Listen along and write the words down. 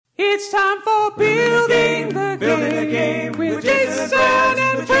It's time for building the game with Jason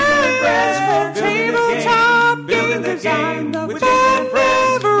and Brad. Tabletop game design, the fun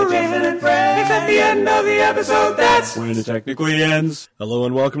never ends. It's at the end of the episode, that's when it technically ends. Hello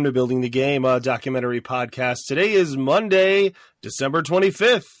and welcome to Building the Game, a documentary podcast. Today is Monday, December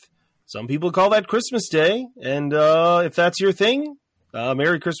 25th. Some people call that Christmas Day, and if that's your thing,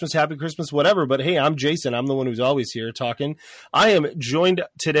 Merry Christmas, Happy Christmas, whatever. But hey, I'm Jason. I'm the one who's always here talking. I am joined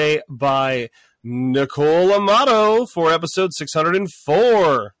today by Nicole Amato for episode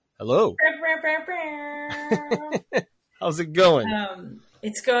 604. Hello. How's it going?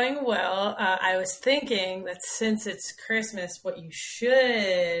 It's going well. I was thinking that since it's Christmas, what you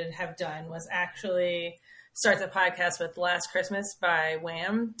should have done was actually start the podcast with Last Christmas by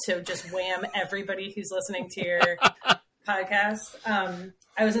Wham! To just wham everybody who's listening to your podcast. I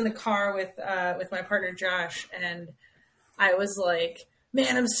was in the car with my partner Josh, and I was like,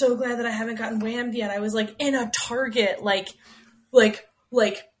 man, I'm so glad that I haven't gotten whammed yet. I was like in a Target, like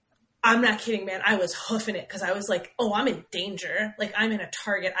I'm not kidding, man. I was hoofing it because I was like, oh, I'm in danger. Like, I'm in a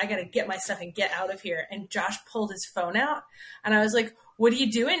Target. I got to get my stuff and get out of here. And Josh pulled his phone out, and I was like, what are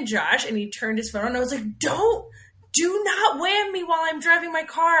you doing, Josh? And he turned his phone on, and I was like, do not wham me while I'm driving my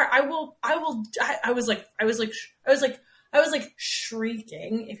car. I was like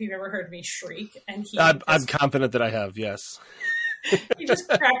shrieking, if you've ever heard me shriek. And I'm confident that I have, yes. He just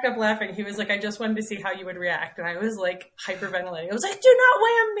cracked up laughing. He was like, I just wanted to see how you would react. And I was like hyperventilating. I was like, do not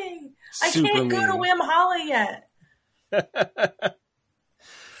wham me. I can't go to Wham Holla yet.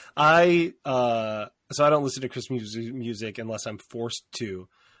 So I don't listen to Christmas music unless I'm forced to.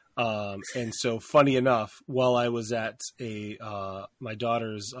 And so funny enough, while I was at my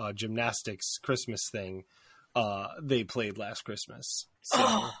daughter's gymnastics Christmas thing, they played Last Christmas.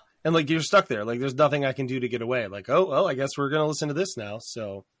 So, and like, you're stuck there. Like, there's nothing I can do to get away. Like, oh, well, I guess we're going to listen to this now.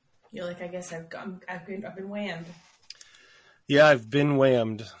 So you're like, I guess I've been whammed. Yeah, I've been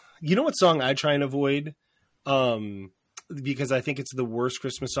whammed. You know what song I try and avoid? Because I think it's the worst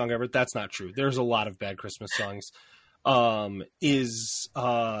Christmas song ever. That's not true. There's a lot of bad Christmas songs. Is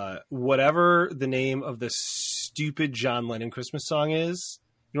whatever the name of the stupid John Lennon Christmas song is.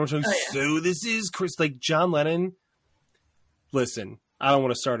 You know what I'm talking about? Yeah. So this is Chris, like John Lennon. Listen, I don't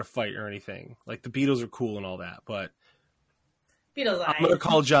want to start a fight or anything. Like, the Beatles are cool and all that, but Beatles, I'm going to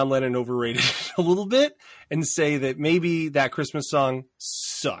call John Lennon overrated a little bit and say that maybe that Christmas song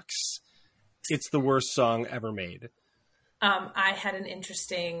sucks. It's the worst song ever made. I had an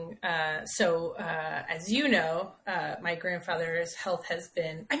interesting, as you know, my grandfather's health has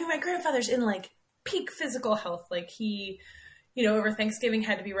been, my grandfather's in like peak physical health. Like, he, over Thanksgiving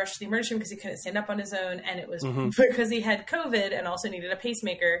had to be rushed to the emergency room because he couldn't stand up on his own. And it was because he had COVID and also needed a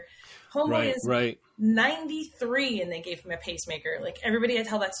pacemaker. Homeboy is 93 and they gave him a pacemaker. Like, everybody I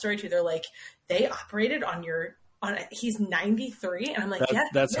tell that story to, they're like, they operated he's 93. And I'm like,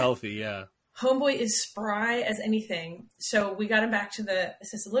 that's healthy. Yeah. Homeboy is spry as anything. So we got him back to the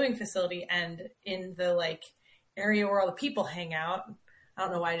assisted living facility, and in the like area where all the people hang out, I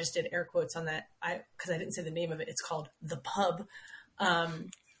don't know why I just did air quotes on that. Because I didn't say the name of it. It's called The Pub.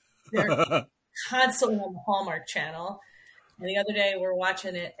 They're constantly on the Hallmark Channel. And the other day we're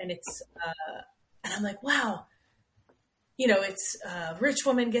watching it, and it's, and I'm like, wow, it's a rich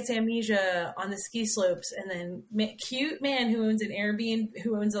woman gets amnesia on the ski slopes, and then cute man who owns an Airbnb,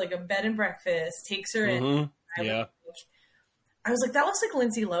 who owns like a bed and breakfast, takes her in. I was like, that looks like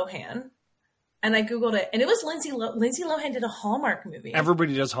Lindsay Lohan. And I Googled it, and it was Lindsay Lohan did a Hallmark movie.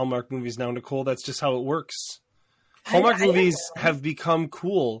 Everybody does Hallmark movies now, Nicole. That's just how it works. Hallmark movies have become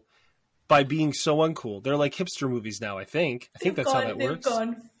cool by being so uncool. They're like hipster movies now, I think. I think that's how that works. They've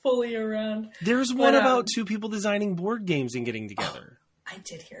gone fully around. There's one about two people designing board games and getting together. I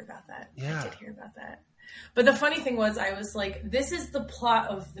did hear about that. Yeah. I did hear about that. But the funny thing was, I was like, this is the plot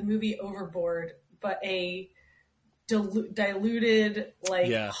of the movie Overboard, but a diluted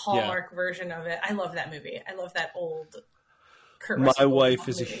Hallmark version of it. I love that movie. I love that old Kurt Russell. My wife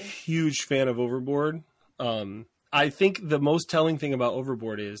is movie. A huge fan of Overboard. I think the most telling thing about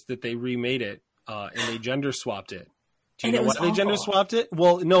Overboard is that they remade it and they gender swapped it. Do you know why they gender swapped it?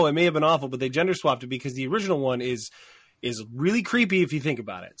 Well, no, it may have been awful, but they gender swapped it because the original one is really creepy if you think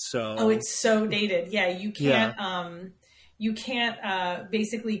about it. So it's so dated. Yeah, you can't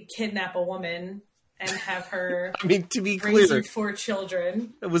basically kidnap a woman and have her to be clear, 4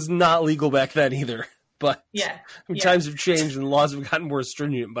 children. It was not legal back then either. But times have changed and laws have gotten more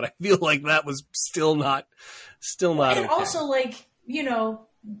stringent, but I feel like that was still not and okay. Also, like,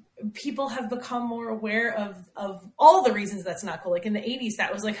 people have become more aware of all the reasons that's not cool. Like in the 80s,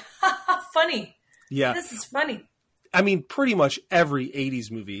 that was like, ha, funny. Yeah. This is funny. I mean, pretty much every 80s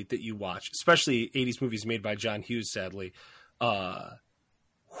movie that you watch, especially 80s movies made by John Hughes, sadly. Wow.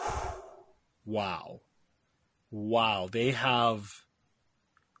 They have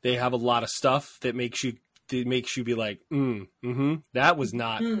a lot of stuff that makes you be like, that was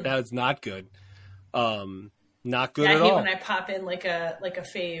not good. Not good at all. I hate when I pop in like a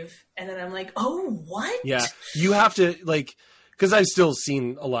fave and then I'm like, oh, what? Yeah. You have to like, because I've still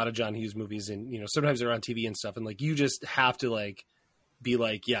seen a lot of John Hughes movies and, sometimes they're on TV and stuff. And like, you just have to like, be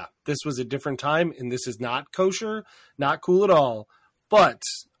like, yeah, this was a different time and this is not kosher, not cool at all. But,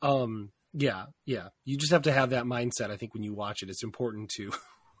 yeah. You just have to have that mindset. I think when you watch it, it's important to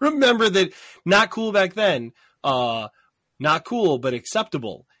remember that not cool back then, not cool, but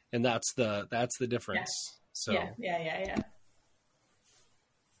acceptable. And that's the difference. So Yeah.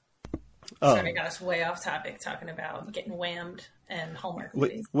 Sorry, I got us way off topic talking about getting whammed and Hallmark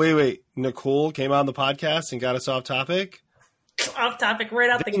movies. Wait. Nicole came on the podcast and got us off topic? Off topic right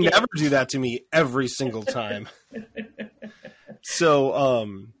out the gate. They never do that to me every single time. So,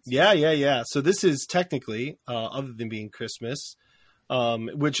 yeah. So this is technically, other than being Christmas,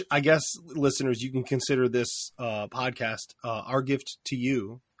 which I guess, listeners, you can consider this podcast our gift to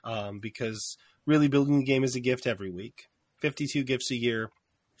you, because really building the game is a gift every week. 52 gifts a year,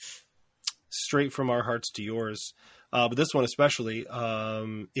 straight from our hearts to yours. But this one especially,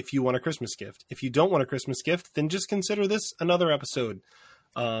 if you want a Christmas gift. If you don't want a Christmas gift, then just consider this another episode.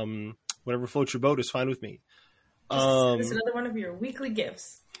 Whatever floats your boat is fine with me. It's another one of your weekly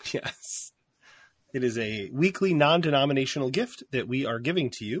gifts. Yes. It is a weekly non-denominational gift that we are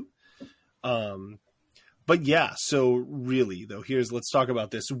giving to you. But yeah, so really though, let's talk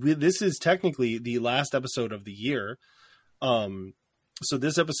about this. This is technically the last episode of the year. So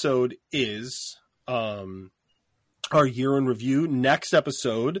this episode is our year in review. Next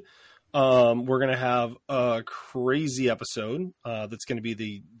episode, we're going to have a crazy episode that's going to be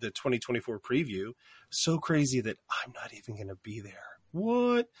the 2024 preview. So crazy that I'm not even going to be there.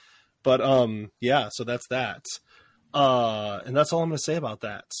 What? But yeah, so that's that. And that's all I'm going to say about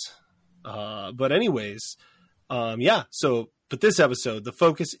that. But anyways, yeah. So, but this episode, the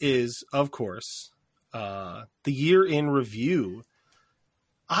focus is, of course, the year in review.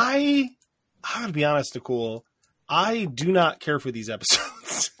 I gotta be honest, Nicole, I do not care for these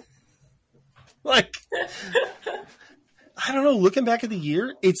episodes. Like, I don't know, looking back at the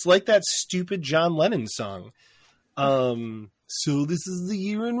year, it's like that stupid John Lennon song. So this is the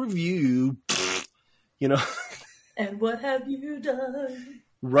year in review, And what have you done?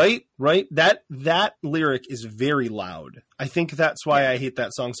 Right. That lyric is very loud. I think that's why I hate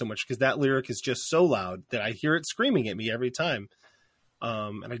that song so much, because that lyric is just so loud that I hear it screaming at me every time.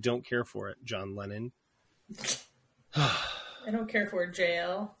 And I don't care for it, John Lennon. I don't care for it,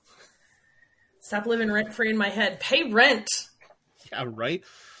 JL. Stop living rent-free in my head. Pay rent! Yeah, right?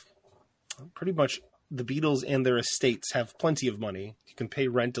 Pretty much the Beatles and their estates have plenty of money. You can pay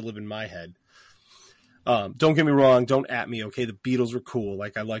rent to live in my head. Don't get me wrong. Don't at me, okay? The Beatles were cool.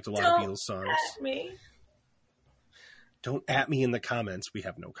 Like, I liked a lot of Beatles songs. Don't at me. Don't at me in the comments. We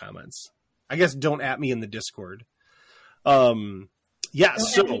have no comments. I guess don't at me in the Discord. Yeah,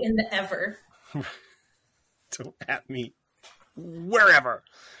 don't at me in the ever. Don't at me wherever.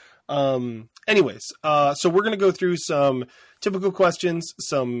 Anyways, so we're going to go through some typical questions,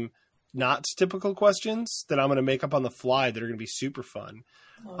 some not typical questions that I'm going to make up on the fly that are going to be super fun.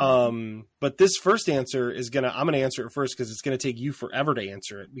 But this first answer is I'm going to answer it first because it's going to take you forever to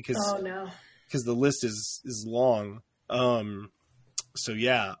answer it because the list is long. So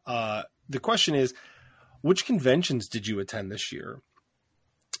yeah, the question is, which conventions did you attend this year?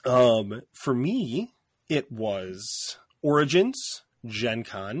 For me, it was Origins, Gen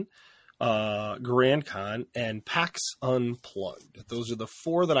Con, Grand Con, and PAX Unplugged. Those are the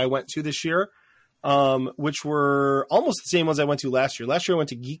 4 that I went to this year, which were almost the same ones I went to last year. Last year I went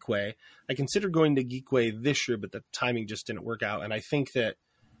to Geekway. I considered going to Geekway this year, but the timing just didn't work out. And I think that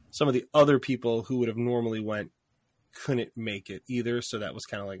some of the other people who would have normally went couldn't make it either. So that was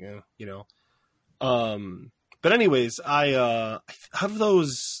kind of like, but anyways, I have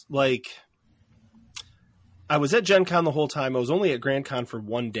those, like, I was at Gen Con the whole time. I was only at Grand Con for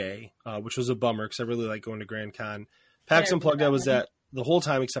one day, which was a bummer because I really like going to Grand Con. PAX Unplugged I was at the whole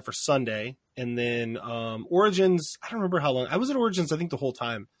time except for Sunday. And then Origins, I don't remember how long. I was at Origins, I think, the whole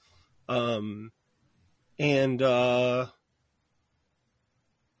time. And I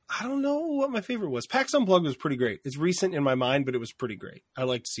don't know what my favorite was. PAX Unplugged was pretty great. It's recent in my mind, but it was pretty great. I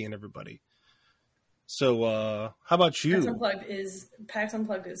liked seeing everybody. So how about you? PAX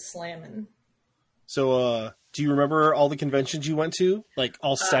Unplugged is slamming. So do you remember all the conventions you went to? Like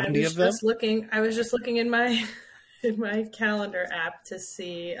all 70 of them? I was just looking in my in my calendar app to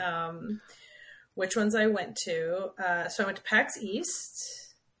see which ones I went to. So I went to PAX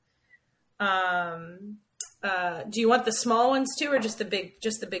East. Do you want the small ones too, or just the big?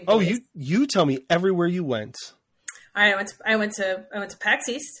 Oh, boys? you tell me everywhere you went. All right, I went to PAX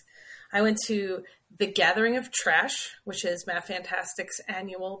East. I went to the Gathering of Trash, which is Matt Fantastic's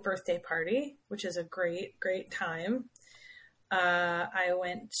annual birthday party, which is a great time. I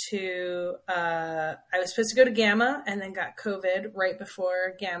went to, I was supposed to go to Gamma and then got COVID right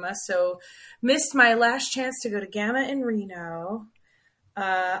before Gamma. So missed my last chance to go to Gamma in Reno.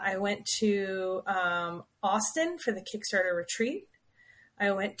 I went to Austin for the Kickstarter retreat.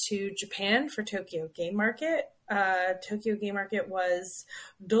 I went to Japan for Tokyo Game Market. Tokyo Game Market was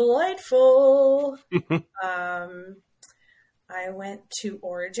delightful. I went to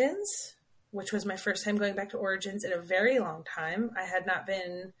Origins, which was my first time going back to Origins in a very long time. I had not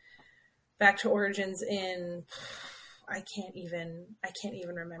been back to Origins in, I can't even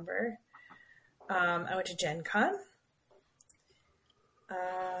remember. I went to Gen Con.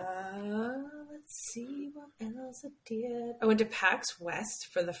 Let's see what else I did. I went to PAX West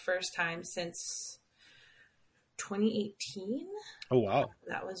for the first time since 2018. Oh, wow.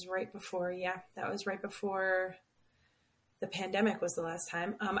 That was right before the pandemic was the last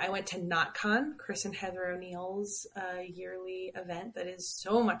time. I went to NotCon, Chris and Heather O'Neill's yearly event that is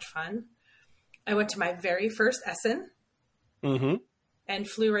so much fun. I went to my very first Essen and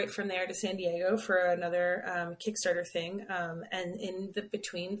flew right from there to San Diego for another Kickstarter thing. And in the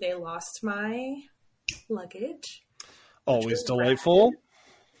between, they lost my luggage. Always delightful.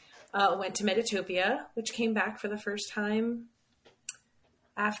 Went to Metatopia, which came back for the first time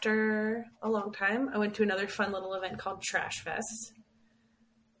after a long time. I went to another fun little event called Trash Fest,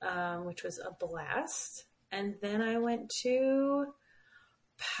 which was a blast. And then I went to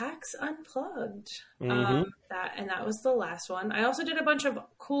PAX Unplugged. That was the last one. I also did a bunch of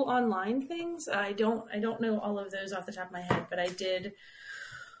cool online things. I don't know all of those off the top of my head, but I did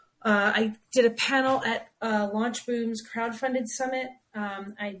a panel at Launch Boom's crowdfunded summit.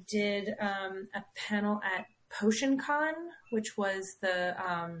 I did a panel at Potion Con, which was the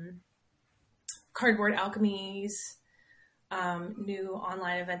Cardboard Alchemy's new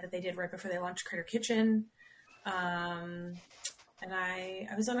online event that they did right before they launched Critter Kitchen. And I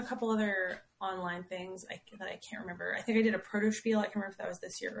was on a couple other online things that I can't remember. I think I did a proto spiel. I can't remember if that was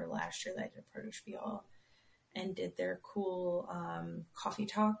this year or last year that I did a proto spiel and did their cool coffee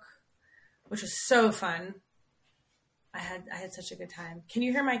talk, which was so fun. I had such a good time. Can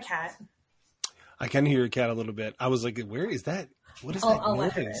you hear my cat? I can hear your cat a little bit. I was like, where is that? What is that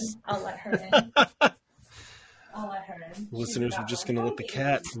noise? I'll let her in. I'll let her in. Listeners, we're just going to let the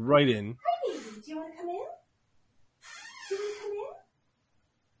cat right in. Hi, baby. Do you want to come in? Do you want to come in?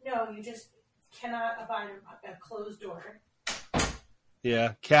 No, you just cannot abide a closed door.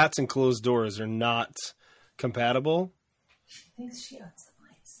 Yeah, cats and closed doors are not compatible. She thinks she owns the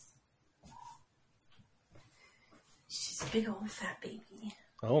place. She's a big old fat baby.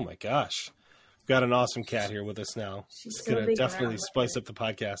 Oh my gosh. We've got an awesome cat here with us now. It's going to definitely spice up the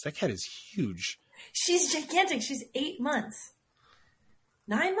podcast. That cat is huge. She's gigantic. She's 8 months.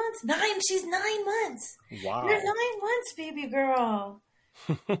 9 months? She's 9 months. Wow. You're 9 months, baby girl.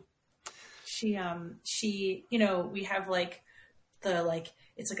 She, we have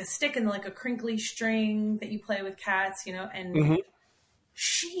it's like a stick and like a crinkly string that you play with cats, and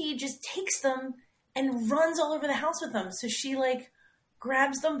she just takes them and runs all over the house with them. So she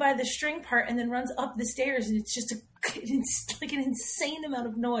grabs them by the string part and then runs up the stairs, and it's just an insane amount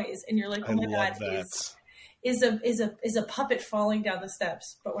of noise. And you're like, oh my God, is a puppet falling down the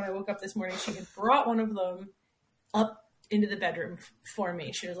steps. But when I woke up this morning, she had brought one of them up into the bedroom for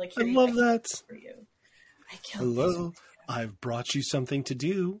me. She was like, I love that. For you. Hello, I've brought you something to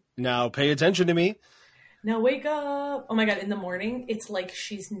do. Now pay attention to me. Now wake up. Oh my God, in the morning, it's like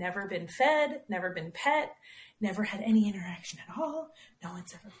she's never been fed, never been pet, never had any interaction at all. No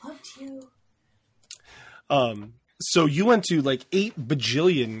one's ever loved you. So you went to 8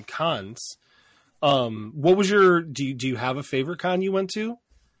 bajillion cons. What was your, do you have a favorite con you went to?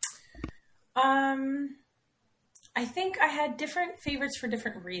 I think I had different favorites for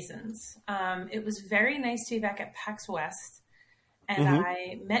different reasons. It was very nice to be back at PAX West, and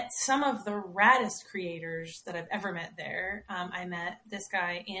I met some of the raddest creators that I've ever met there. I met this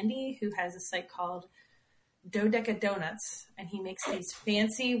guy, Andy, who has a site called Dodeca Donuts, and he makes these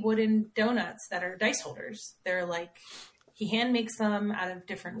fancy wooden donuts that are dice holders. They're he hand makes them out of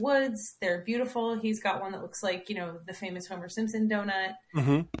different woods. They're beautiful. He's got one that looks like, the famous Homer Simpson donut.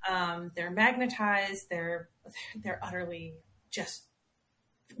 They're magnetized. They're utterly just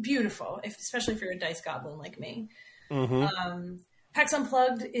beautiful, especially if you're a dice goblin like me. PAX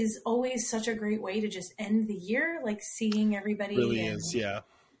Unplugged is always such a great way to just end the year, like seeing everybody. It really is, yeah.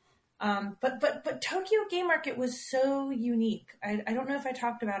 But Tokyo Game Market was so unique. I don't know if I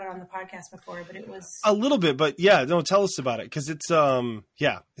talked about it on the podcast before, but it was a little bit. But yeah, no, tell us about it because it's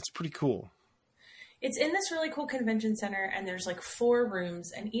it's pretty cool. It's in this really cool convention center, and there's like 4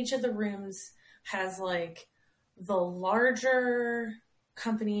 rooms, and each of the rooms has like the larger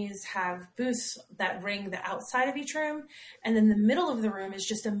companies have booths that ring the outside of each room, and then the middle of the room is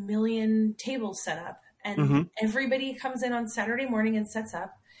just a million tables set up, and everybody comes in on Saturday morning and sets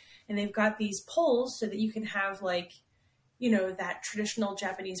up, and they've got these poles so that you can have like, you know, that traditional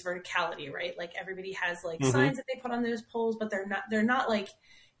Japanese verticality, right? Like everybody has like signs that they put on those poles, but they're not like,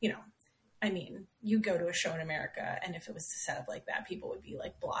 you know, I mean, you go to a show in America, and if it was set up like that, people would be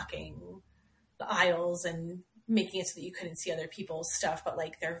like blocking the aisles and making it so that you couldn't see other people's stuff. But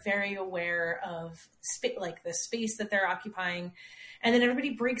like, they're very aware of like the space that they're occupying. And then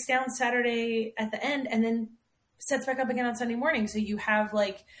everybody breaks down Saturday at the end and then sets back up again on Sunday morning. So you have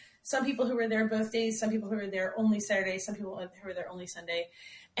like some people who were there both days, some people who were there only Saturday, some people who were there only Sunday.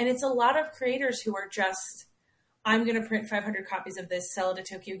 And it's a lot of creators who are just, I'm going to print 500 copies of this, sell it at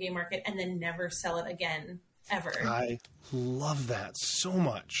Tokyo Game Market, and then never sell it again, ever. I love that so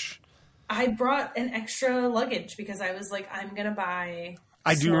much. I brought an extra luggage because I was like, I'm going to buy.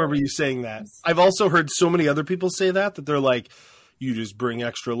 I do remember you saying that. I've also heard so many other people say that they're like, you just bring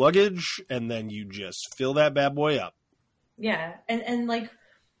extra luggage and then you just fill that bad boy up. Yeah. And like,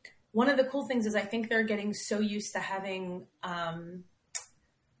 one of the cool things is I think they're getting so used to having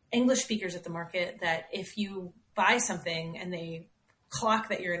English speakers at the market that if you buy something and they clock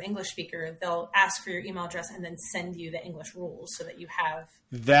that you're an English speaker, they'll ask for your email address and then send you the English rules so that you have.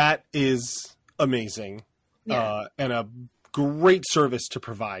 That is amazing. Yeah. And a great service to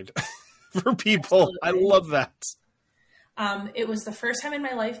provide for people. Absolutely. I love that. It was the first time in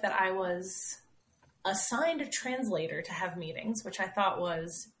my life that I was assigned a translator to have meetings, which I thought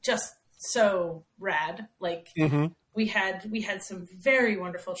was just so rad. Like we had some very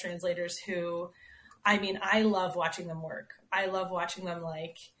wonderful translators who, I mean, I love watching them work. I love watching them,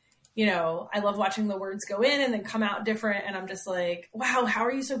 like, you know, I love watching the words go in and then come out different. And I'm just like, wow, how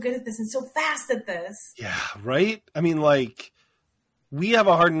are you so good at this and so fast at this? Yeah, right? I mean, like, we have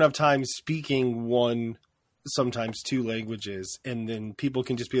a hard enough time speaking one, sometimes 2 languages. And then people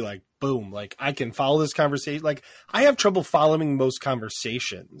can just be like, boom, like, I can follow this conversation. Like, I have trouble following most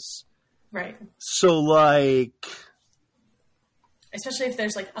conversations. Right. So, like... especially if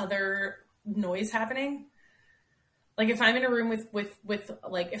there's, like, other noise happening. Like if I'm in a room with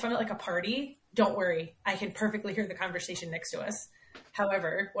like, if I'm at like a party, don't worry, I can perfectly hear the conversation next to us.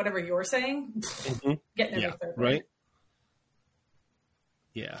 However, whatever you're saying, get nervous. Yeah, right?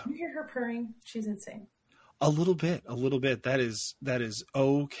 Yeah. Can you hear her purring? She's insane. A little bit. That is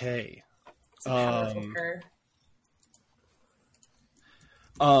okay. It's a powerful purr.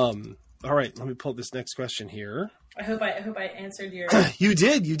 All right, let me pull this next question here. I hope I answered your. You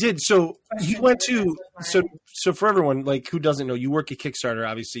did. So you went to so for everyone like who doesn't know, you work at Kickstarter.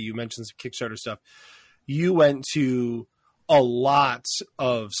 Obviously, you mentioned some Kickstarter stuff. You went to a lot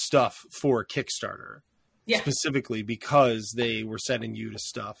of stuff for Kickstarter, specifically because they were sending you to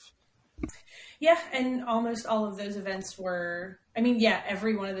stuff. Yeah, and almost all of those events were. I mean, yeah,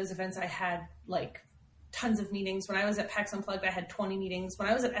 every one of those events I had like tons of meetings. When I was at PAX Unplugged, I had 20 meetings. When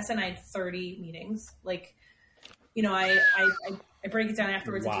I was at SN, I had 30 meetings. Like. You know, I break it down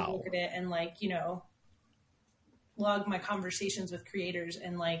afterwards and take a look at it and, like, you know, log my conversations with creators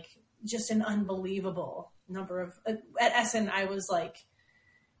and, like, just an unbelievable number of at Essen. I was like,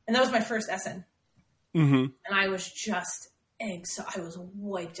 and that was my first Essen. And I was just so I was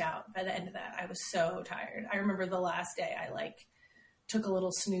wiped out by the end of that. I was so tired. I remember the last day I like took a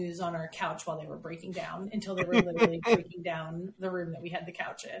little snooze on our couch while they were breaking down until they were literally breaking down the room that we had the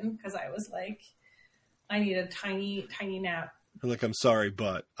couch in. 'Cause I was like, I need a tiny, tiny nap. Like, I'm sorry,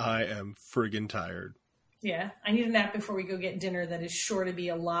 but I am friggin' tired. Yeah, I need a nap before we go get dinner that is sure to be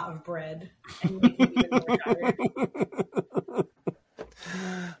a lot of bread and make me even more tired.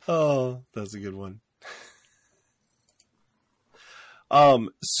 Oh, that's a good one.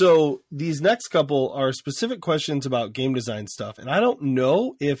 So these next couple are specific questions about game design stuff. And I don't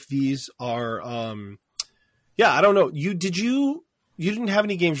know if these are, I don't know. You didn't have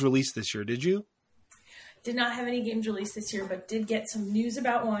any games released this year, did you? Did not have any games released this year, but did get some news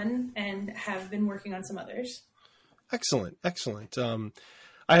about one and have been working on some others. Excellent.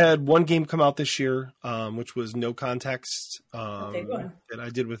 I had one game come out this year, which was No Context, that I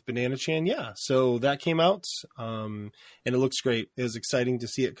did with Banana Chan. Yeah, so that came out, and it looks great. It was exciting to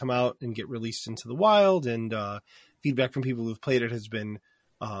see it come out and get released into the wild, and feedback from people who've played it has been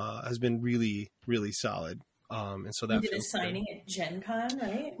really, really solid. And so that we did a signing at Gen Con,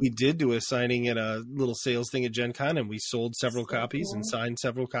 right? We did do a signing at a little sales thing at Gen Con, and we sold several copies cool. and signed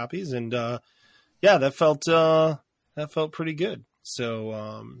several copies. And yeah, that felt pretty good.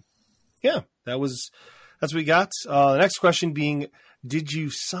 So yeah, that's what we got. The next question being, did you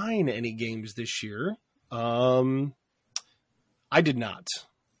sign any games this year? I did not.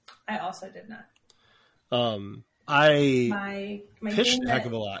 I also did not. I my pitched a heck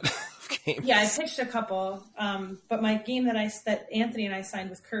of a lot of games. Yeah, I pitched a couple. But my game that Anthony and I signed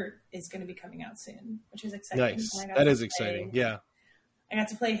with Kurt is going to be coming out soon, which is exciting. Nice. That is exciting. Yeah. I got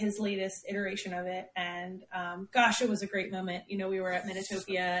to play his latest iteration of it, and gosh, it was a great moment. You know, we were at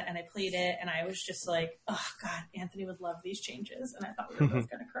Minitopia, and I played it, and I was just like, oh God, Anthony would love these changes, and I thought we were both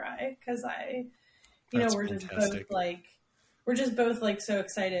going to cry because we're fantastic. just both like so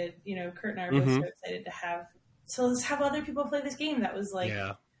excited. You know, Kurt and I are both so excited to have. So let's have other people play this game. That was like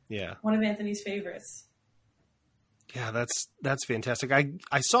one of Anthony's favorites. Yeah, that's fantastic.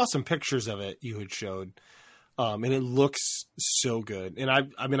 I saw some pictures of it you had showed. And it looks so good. And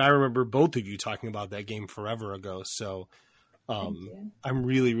I mean, I remember both of you talking about that game forever ago. So I'm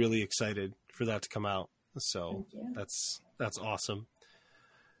really, really excited for that to come out. So that's awesome.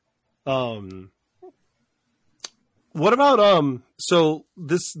 What about, so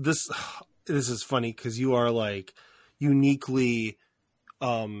this is funny because you are like uniquely,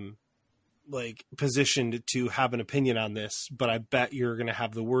 like positioned to have an opinion on this, but I bet you're going to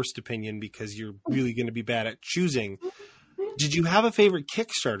have the worst opinion because you're really going to be bad at choosing. Did you have a favorite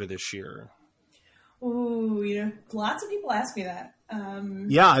Kickstarter this year? Ooh, you know, lots of people ask me that.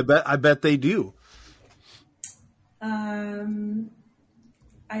 Yeah, I bet they do. I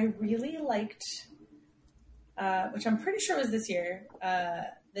really liked, which I'm pretty sure was this year,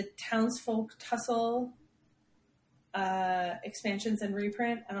 the Townsfolk Tussle expansions and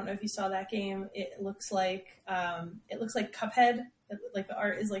reprint. I don't know if you saw that game. It looks like Cuphead. Like the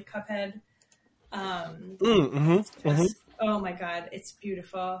art is like Cuphead. Oh my God, it's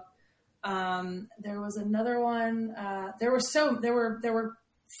beautiful. There was another one. There were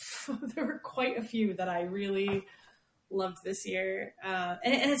quite a few that I really loved this year.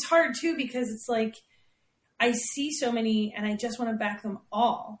 And it's hard too because it's like I see so many and I just want to back them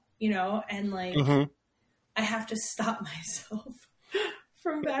all, you know, and like I have to stop myself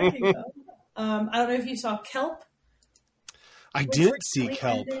from backing them. I don't know if you saw Kelp. I did see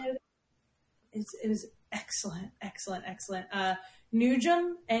Kelp. It was excellent.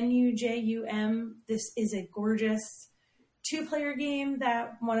 Nujum, Nujum. This is a gorgeous 2-player game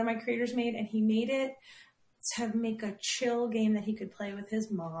that one of my creators made, and he made it to make a chill game that he could play with his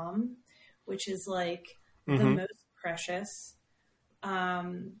mom, which is like the most precious.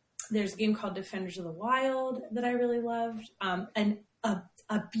 There's a game called Defenders of the Wild that I really loved. And a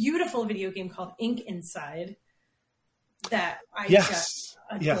beautiful video game called Ink Inside that I just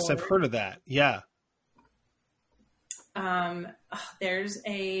adored. Yes, I've heard of that. Yeah. There's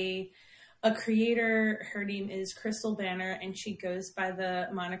a creator, her name is Crystal Banner, and she goes by the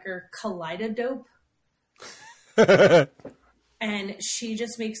moniker Kaleidodope. And she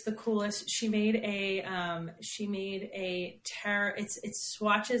just makes the coolest. She made a tarot. It's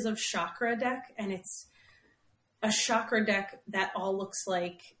swatches of chakra deck, and it's a chakra deck that all looks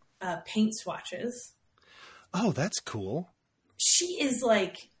like paint swatches. Oh, that's cool. She is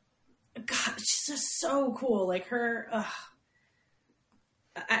like, God, she's just so cool. Like her.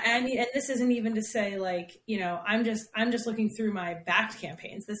 I mean, and this isn't even to say like, you know, I'm just looking through my backed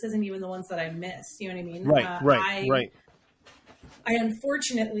campaigns. This isn't even the ones that I missed. You know what I mean? Right. I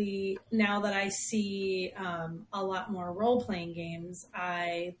unfortunately, now that I see a lot more role-playing games,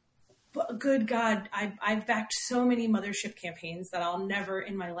 good God, I've backed so many Mothership campaigns that I'll never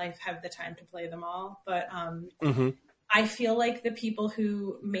in my life have the time to play them all. But I feel like the people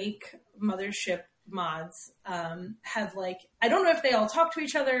who make Mothership mods have like, I don't know if they all talk to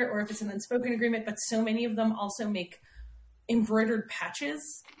each other or if it's an unspoken agreement, but so many of them also make embroidered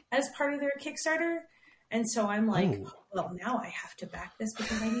patches as part of their Kickstarter. And so I'm like, well, now I have to back this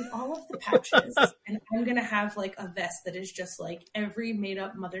because I need all of the patches. And I'm going to have like a vest that is just like every made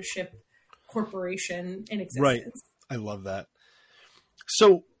up Mothership corporation in existence. Right. I love that.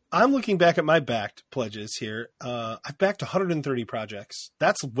 So I'm looking back at my backed pledges here. I've backed 130 projects.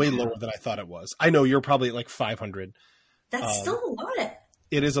 That's way lower than I thought it was. I know you're probably at like 500. That's still a lot.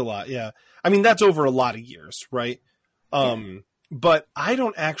 It is a lot. Yeah. I mean, that's over a lot of years. Right. But I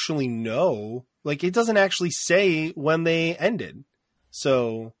don't actually know. Like, it doesn't actually say when they ended.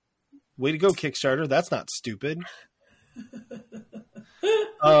 So, way to go, Kickstarter. That's not stupid.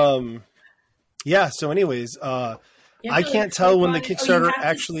 Yeah. So anyways, I can't tell when the Kickstarter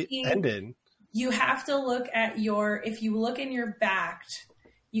actually ended. You have to look at if you look in your backed,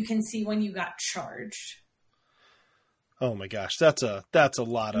 you can see when you got charged. Oh my gosh, that's a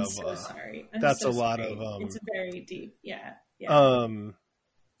lot of. So sorry. That's a lot of. It's very deep. Yeah.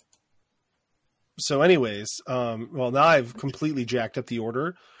 So anyways, well, now I've completely jacked up the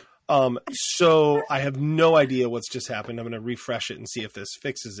order. So I have no idea what's just happened. I'm going to refresh it and see if this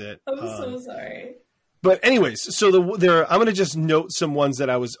fixes it. I'm so sorry. But anyways, so I'm going to just note some ones that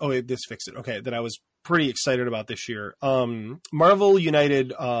I was, this fixed it. Okay. That I was pretty excited about this year. Marvel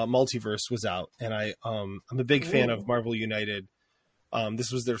United, Multiverse was out, and I'm a big fan of Marvel United.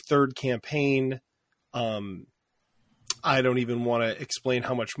 This was their third campaign. I don't even want to explain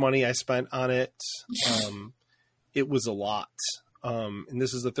how much money I spent on it. It was a lot. And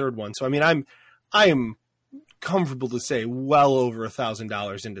this is the third one. So, I mean, I'm comfortable to say well over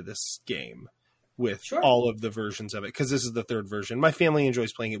 $1,000 into this game with all of the versions of it, because this is the third version. My family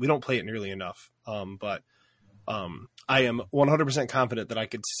enjoys playing it. We don't play it nearly enough. But I am 100% confident that I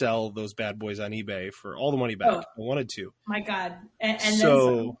could sell those bad boys on eBay for all the money back if I wanted to. My God. And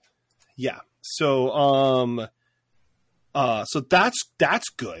so, then yeah. So, so that's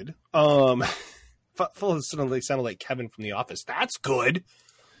good. Full of suddenly sounded like Kevin from The Office. That's good.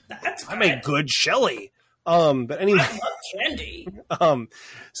 I make good Shelly. But anyway, I love candy.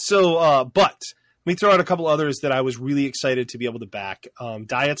 But let me throw out a couple others that I was really excited to be able to back.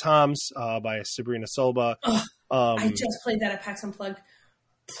 Diatoms by Sabrina Solba. I just played that at PAX Unplugged.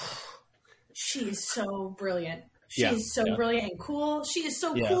 She is so brilliant. She is so brilliant and cool. She is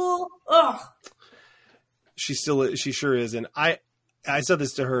so cool. Ugh. She sure is. And I said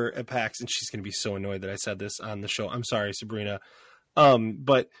this to her at PAX, and she's going to be so annoyed that I said this on the show. I'm sorry, Sabrina.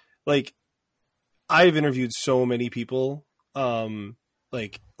 But like, I've interviewed so many people,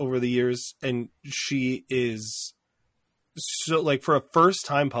 like over the years, and she is so, like, for a first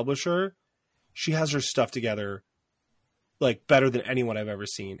time publisher, she has her stuff together like better than anyone I've ever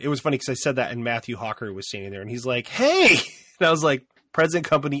seen. It was funny because I said that, and Matthew Hawker was standing there, and he's like, "Hey," and I was like, "Present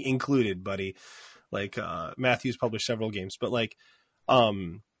company included, buddy." Like, Matthew's published several games, but like,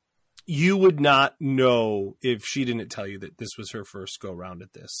 you would not know if she didn't tell you that this was her first go around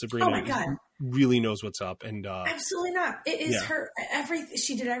at this. Sabrina really knows what's up, and absolutely not. It is her everything.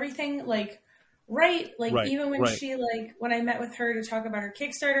 She did everything like right. Like even when she when I met with her to talk about her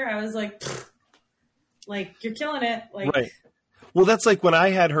Kickstarter, I was like, you're killing it. Like, right. Well, that's like when I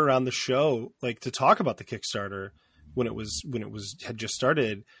had her on the show, like to talk about the Kickstarter when it had just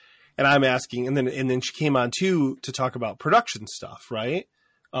started. And I'm asking, and then she came on too to talk about production stuff, right?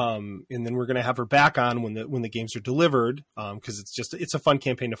 And then we're gonna have her back on when the games are delivered, because it's a fun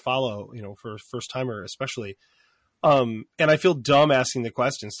campaign to follow, for a first timer especially. And I feel dumb asking the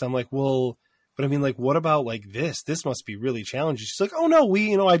questions. So I'm like, well, but I mean, like, what about like this? This must be really challenging. She's like, oh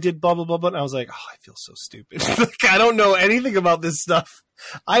no, I did blah blah blah blah. And I was like, oh, I feel so stupid. Like, I don't know anything about this stuff.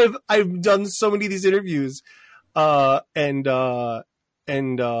 I've done so many of these interviews, and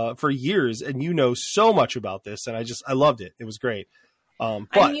for years, and so much about this, and I loved it. It was great. But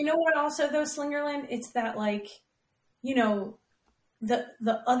I mean, you know what? Also, though, Slingerland, it's that like, the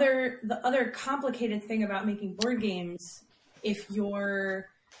other complicated thing about making board games, if you're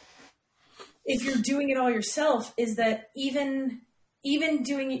doing it all yourself, is that even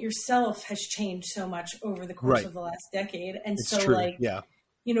doing it yourself has changed so much over the course of the last decade, and it's so true. Like, yeah.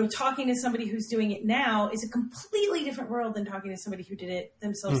 Talking to somebody who's doing it now is a completely different world than talking to somebody who did it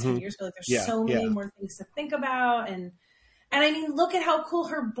themselves 10 years ago. Like, there's so many more things to think about. And I mean, look at how cool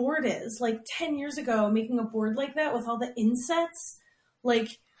her board is. Like 10 years ago, making a board like that with all the insets, like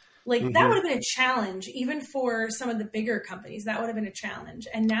that would have been a challenge, even for some of the bigger companies. That would have been a challenge.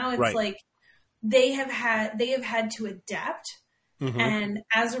 And now it's like they have had to adapt. And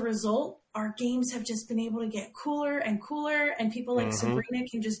as a result, our games have just been able to get cooler and cooler, and people like Sabrina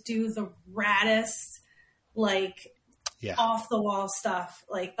can just do the raddest, off the wall stuff.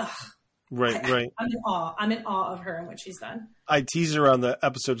 Like, ugh. Right. I'm in awe. I'm in awe of her and what she's done. I teased her on the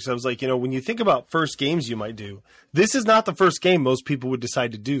episode because I was like, when you think about first games you might do, this is not the first game most people would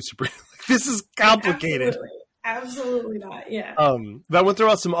decide to do, Sabrina. This is complicated. Absolutely not. Yeah. But I want to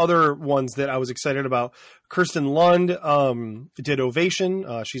throw out some other ones that I was excited about. Kirsten Lund did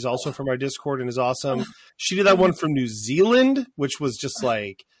Ovation. She's also from our Discord and is awesome. She did that one from New Zealand, which was just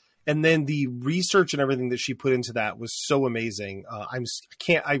like, and then the research and everything that she put into that was so amazing.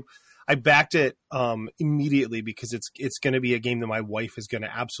 I backed it immediately because it's going to be a game that my wife is going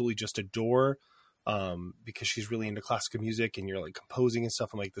to absolutely just adore, because she's really into classical music, and you're like composing and stuff.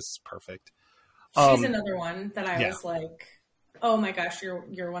 I'm like, this is perfect. She's another one that I was like, Oh my gosh,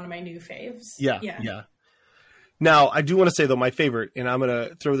 you're one of my new faves. Yeah. Now, I do want to say, though, my favorite, and I'm going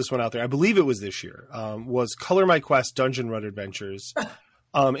to throw this one out there, I believe it was this year, was Color My Quest Dungeon Run Adventures.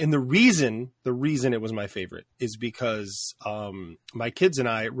 And the reason it was my favorite is because my kids and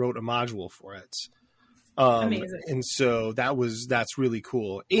I wrote a module for it. Amazing. And so that's really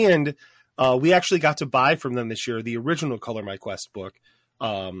cool. And we actually got to buy from them this year the original Color My Quest book,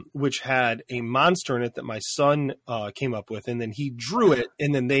 which had a monster in it that my son came up with, and then he drew it,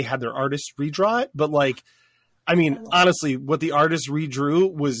 and then they had their artist redraw it. But like, I mean, honestly, what the artist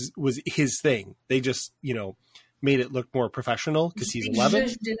redrew was his thing. They just, made it look more professional because he's 11.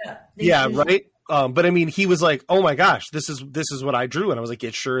 Yeah, right. But I mean, he was like, "Oh my gosh, this is what I drew," and I was like,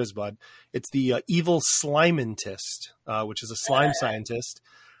 "It sure is, bud. It's the evil slimentist, which is a slime scientist."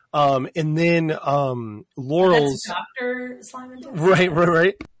 And then Laurel's Dr. Slimentist.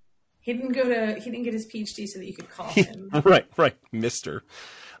 Right. He didn't get his PhD so that you could call him. right, Mister.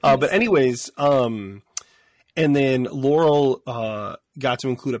 But anyways, and then Laurel got to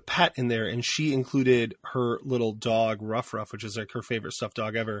include a pet in there, and she included her little dog, Ruff, which is like her favorite stuffed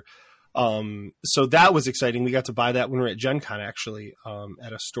dog ever. So that was exciting. We got to buy that when we were at Gen Con, actually,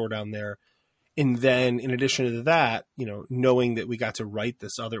 at a store down there. And then in addition to that, knowing that we got to write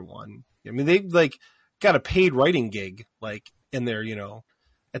this other one, I mean, they like got a paid writing gig, like in there,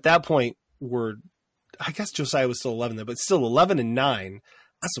 at that point I guess Josiah was still 11 then, but still 11 and 9.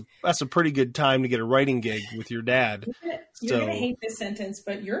 That's a pretty good time to get a writing gig with your dad. You're going to hate this sentence,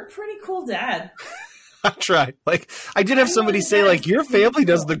 but you're a pretty cool dad. I try. Like, I did have somebody say, like, your family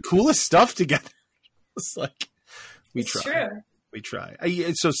does the coolest stuff together. It's like, we try. True. We try.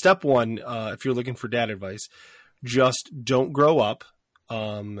 So step one, if you're looking for dad advice, just don't grow up,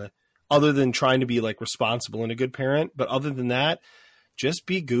 other than trying to be like responsible and a good parent. But other than that, just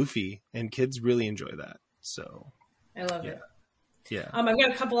be goofy, and kids really enjoy that. So I love it. Yeah. I've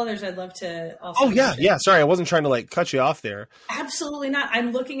got a couple others I'd love to also. Oh yeah. Sorry, I wasn't trying to like cut you off there. Absolutely not.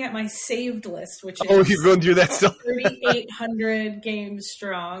 I'm looking at my saved list, which is you're going through that stuff. 3,800 games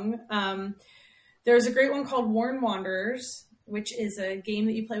strong. There's a great one called Worn Wanderers, which is a game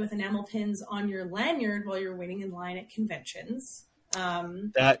that you play with enamel pins on your lanyard while you're waiting in line at conventions.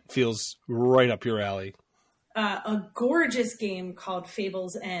 That feels right up your alley. A gorgeous game called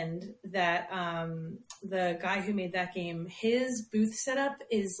Fable's End that the guy who made that game, his booth setup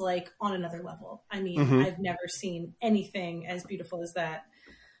is like on another level. I mean, I've never seen anything as beautiful as that.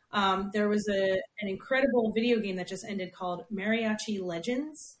 There was an incredible video game that just ended called Mariachi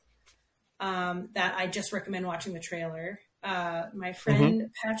Legends that I just recommend watching the trailer. My friend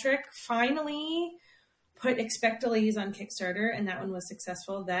Patrick finally put Expectalays on Kickstarter, and that one was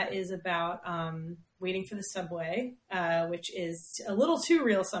successful. That is about waiting for the subway, which is a little too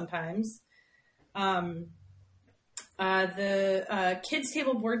real sometimes. The Kids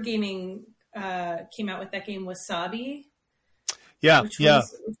Table Board Gaming came out with that game Wasabi. Which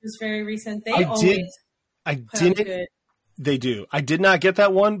was very recent. They do. I did not get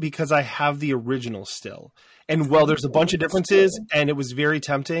that one because I have the original still. And there's a bunch of differences, and it was very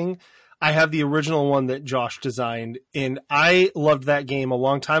tempting. I have the original one that Josh designed, and I loved that game a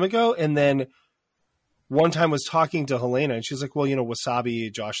long time ago. And then one time was talking to Helena, and she's like, "Well,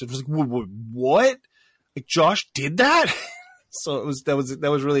 Wasabi, Josh." I was like, "What? Like Josh did that?" So that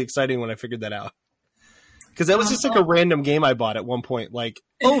was really exciting when I figured that out, because that was just like a random game I bought at one point. Like,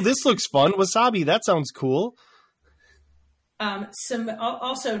 oh, this looks fun, Wasabi. That sounds cool. Some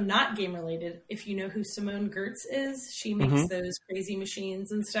also not game related. If you know who Simone Gertz is, she makes those crazy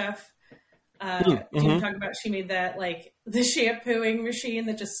machines and stuff. Do you talk about she made that like the shampooing machine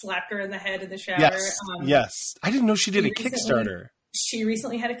that just slapped her in the head in the shower? Yes. I didn't know she did a Kickstarter. She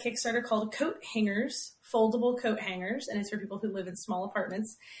recently had a Kickstarter called Coat Hangers, foldable coat hangers, and it's for people who live in small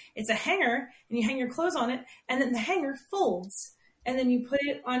apartments. It's a hanger, and you hang your clothes on it, and then the hanger folds, and then you put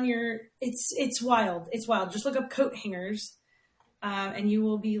it on your. It's wild. It's wild. Just look up Coat Hangers, and you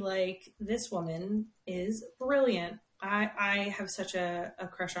will be like, "This woman is brilliant." I have such a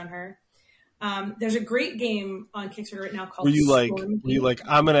crush on her. There's a great game on Kickstarter right now called Were you like,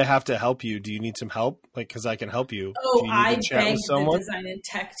 I'm going to have to help you. Do you need some help? Like, because I can help you. Oh, I begged the design and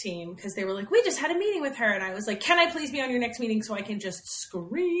tech team because they were like, we just had a meeting with her. And I was like, can I please be on your next meeting so I can just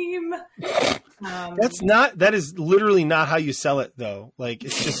scream? That is literally not how you sell it though. Like,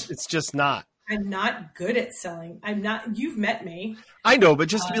 it's just not. I'm not good at selling. You've met me. I know, but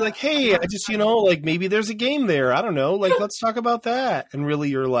just to be like, hey, I just, like maybe there's a game there. I don't know. Like, let's talk about that. And really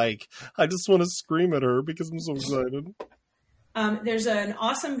you're like, I just want to scream at her because I'm so excited. There's an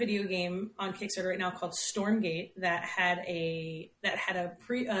awesome video game on Kickstarter right now called Stormgate that had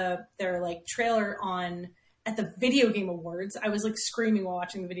their like trailer on at the video game awards. I was like screaming while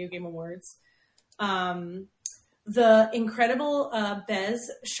watching the video game awards. The incredible Bez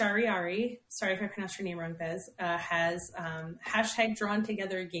Shariari, sorry if I pronounced your name wrong, Bez, has hashtag drawn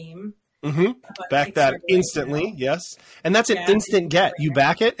together a game. Mm-hmm. Back that instantly, yes. And that's an instant get. You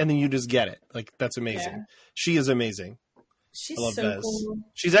back it, and then you just get it. Like, that's amazing. Yeah. She is amazing. She's I love so Bez. cool.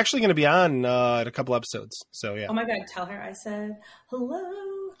 She's actually going to be on at a couple episodes. So, yeah. Oh, my God. Tell her I said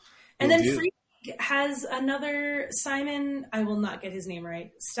hello. And then Freak has another Simon, I will not get his name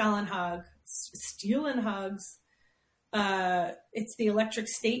right, Stelenhag's. It's the Electric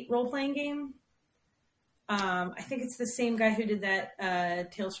State role-playing game. I think it's the same guy who did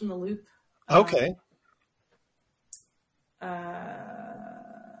that Tales from the Loop. Okay. I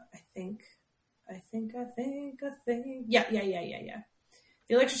think. Yeah.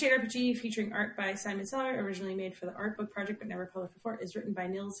 The Electric State RPG, featuring art by Simon Seller, originally made for the art book project but never published before, is written by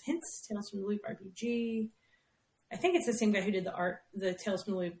Nils Hintz, Tales from the Loop RPG. I think it's the same guy who did the Tales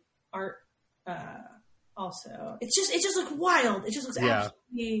from the Loop art. Also, it just looks wild. It just looks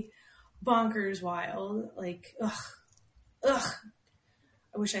absolutely bonkers wild. Like, ugh.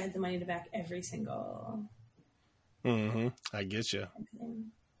 I wish I had the money to back every single. Mm-hmm. I get you.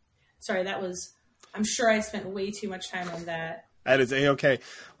 Sorry, I'm sure I spent way too much time on that. That is A-okay.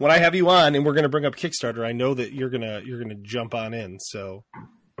 When I have you on and we're going to bring up Kickstarter, I know that you're gonna jump on in. So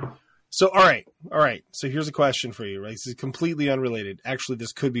all right. So here's a question for you, right? This is completely unrelated. Actually,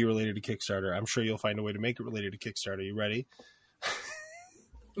 this could be related to Kickstarter. I'm sure you'll find a way to make it related to Kickstarter. You ready?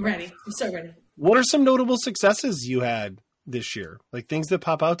 I'm ready. I'm so ready. What are some notable successes you had this year? Like things that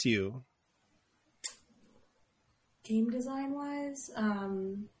pop out to you? Game design wise,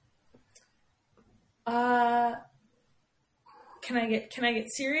 can I get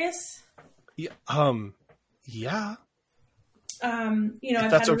serious? Yeah. Yeah.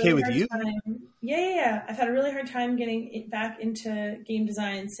 If that's okay with you. Yeah. I've had a really hard time getting back into game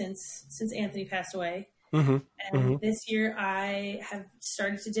design since Anthony passed away. Mm-hmm. And this year I have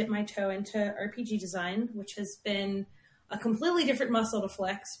started to dip my toe into RPG design, which has been a completely different muscle to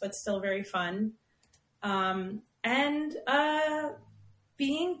flex, but still very fun. And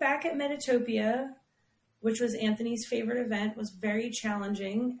being back at Metatopia, which was Anthony's favorite event, was very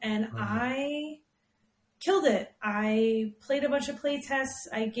challenging, and I killed it. I played a bunch of play tests.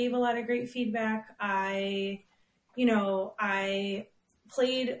 I gave a lot of great feedback. I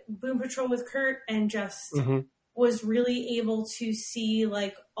played Boom Patrol with Kurt and just was really able to see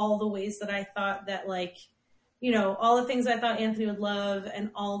like all the ways that I thought that like, all the things I thought Anthony would love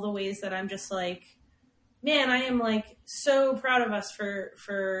and all the ways that I'm just like, man, I am like so proud of us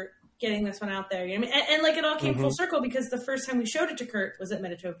for getting this one out there. You know what I mean? And like it all came full circle because the first time we showed it to Kurt was at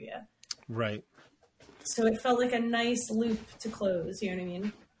Metatopia. Right. So it felt like a nice loop to close. You know what I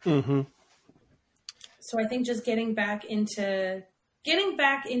mean? Mm-hmm. So I think just getting back into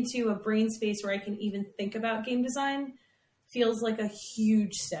a brain space where I can even think about game design feels like a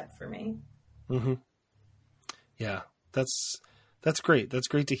huge step for me. Mm-hmm. Yeah, that's great. That's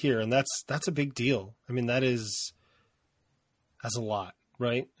great to hear. And that's a big deal. I mean, that's a lot,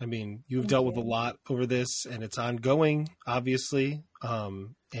 right? I mean, you've dealt with a lot over this and it's ongoing, obviously.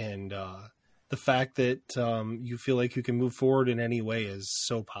 And the fact that you feel like you can move forward in any way is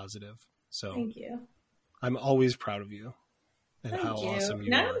so positive. So thank you. I'm always proud of you and Thank how you. awesome you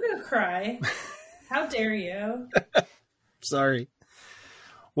now are. I'm going to cry. How dare you? Sorry.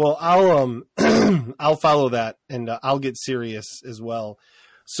 Well, I'll I'll follow that and I'll get serious as well.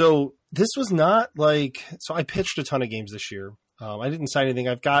 So this was not so I pitched a ton of games this year. I didn't sign anything.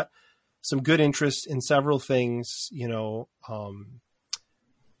 I've got some good interest in several things, but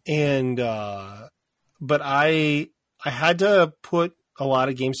I had to put a lot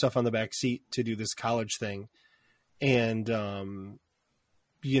of game stuff on the back seat to do this college thing. And,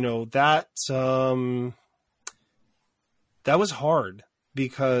 that was hard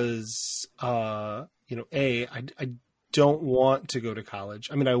because, I don't want to go to college.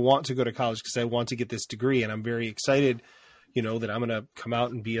 I mean, I want to go to college because I want to get this degree and I'm very excited, that I'm going to come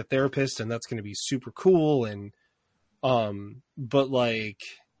out and be a therapist and that's going to be super cool. And, but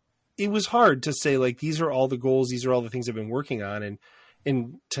it was hard to say, these are all the goals. These are all the things I've been working on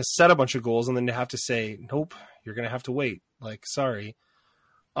and to set a bunch of goals and then to have to say, nope, you're going to have to wait. Sorry.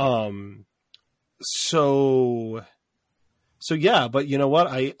 So yeah, but you know what?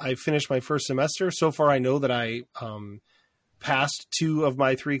 I finished my first semester. So far, I know that I passed 2 of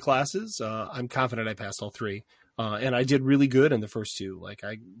my 3 classes. I'm confident I passed all 3. And I did really good in the first 2.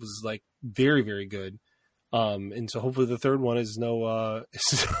 I was very, very good. And so hopefully the third one is no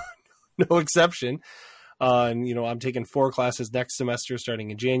exception. And I'm taking 4 classes next semester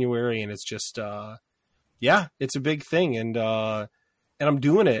starting in January. And it's just, yeah, it's a big thing, and I'm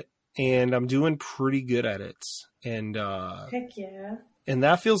doing it, and I'm doing pretty good at it, and heck yeah, and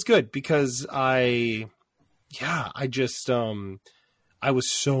that feels good because I just I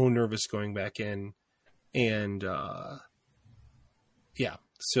was so nervous going back in, and yeah,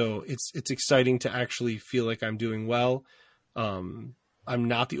 so it's exciting to actually feel like I'm doing well. I'm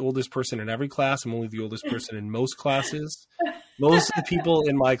not the oldest person in every class. I'm only the oldest person in most classes. Most of the people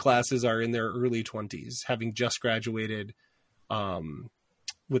in my classes are in their early 20s, having just graduated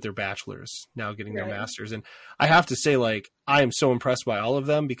with their bachelor's, now getting their master's. And I have to say, like, I am so impressed by all of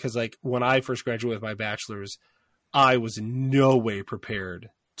them because, like, when I first graduated with my bachelor's, I was in no way prepared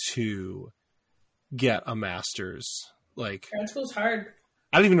to get a master's. Like, grad school's hard.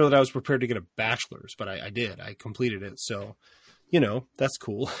 I don't even know that I was prepared to get a bachelor's, but I did. I completed it. So, you know, that's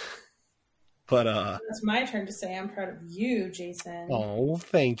cool. But it's my turn to say I'm proud of you, Jason. Oh,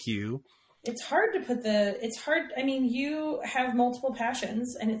 thank you. It's hard to put it's hard. I mean, you have multiple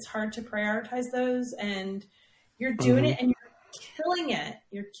passions and it's hard to prioritize those, and you're doing it and you're killing it.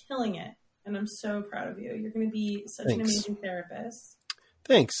 You're killing it. And I'm so proud of you. You're going to be such an amazing therapist.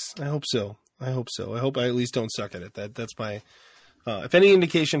 Thanks. I hope so. I hope I at least don't suck at it. That's my, if any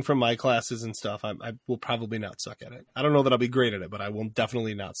indication from my classes and stuff, I will probably not suck at it. I don't know that I'll be great at it, but I will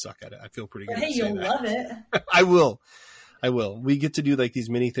definitely not suck at it. I feel pretty good. Hey, you'll love it. I will. We get to do like these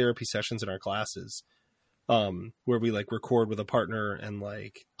mini therapy sessions in our classes, where we like record with a partner, and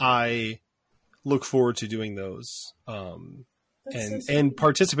like, I look forward to doing those, and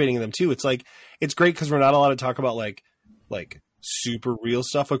participating in them too. It's like, it's great because we're not allowed to talk about like super real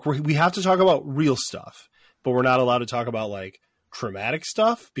stuff. Like, we have to talk about real stuff, but we're not allowed to talk about like traumatic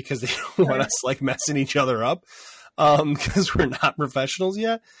stuff because they don't want us like messing each other up, because we're not professionals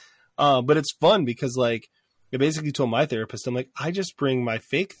yet. But it's fun because like, I basically told my therapist, I'm like, I just bring my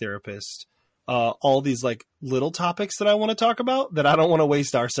fake therapist all these like little topics that I want to talk about that I don't want to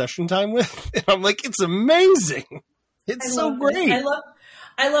waste our session time with. And I'm like, it's amazing. It's so great.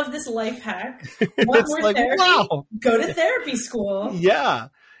 I love this life hack. Want more like, therapy? Wow. Go to therapy school. Yeah.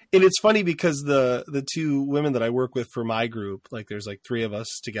 And it's funny because the two women that I work with for my group, like there's like 3 of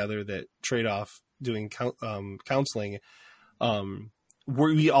us together that trade off doing counseling.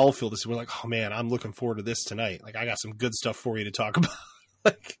 We all feel this. We're like, oh man, I'm looking forward to this tonight. Like, I got some good stuff for you to talk about.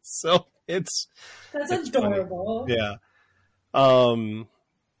 Like, so it's adorable. Funny. Yeah.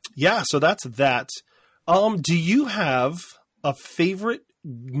 Yeah. So that's that. Do you have a favorite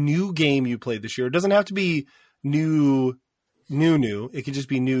new game you played this year? It doesn't have to be new. It could just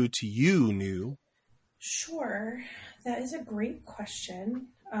be new to you, new. Sure. That is a great question.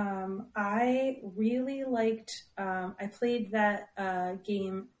 I really liked, I played that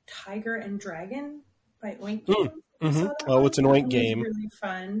game Tiger and Dragon by Oink Games. Mm-hmm. Oh, it's an Oink game. Really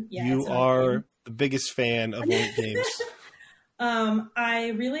fun. Yeah, you are the biggest fan of Oink Games.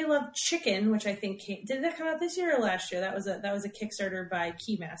 I really love Chicken, which I think did that come out this year or last year? That was a Kickstarter by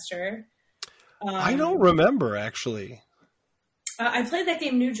Keymaster. I don't remember actually. I played that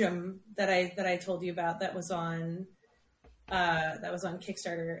game Nujum that I told you about. That was on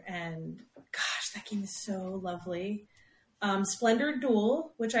Kickstarter, and gosh, that game is so lovely. Splendor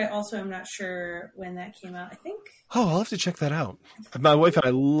Duel, which I also am not sure when that came out. I think. Oh, I'll have to check that out. My wife and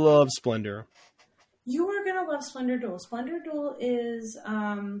I love Splendor. You are gonna love Splendor Duel. Splendor Duel is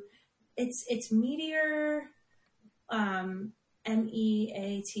it's Meteor, MEATIER,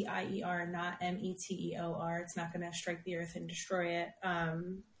 not METEOR. It's not gonna strike the earth and destroy it.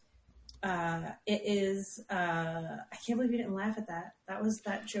 It is. I can't believe you didn't laugh at that.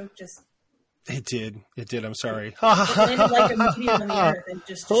 That joke just. It did. I'm sorry. It landed like a meteor on the earth and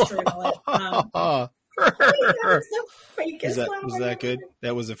just destroyed all it. Was that good?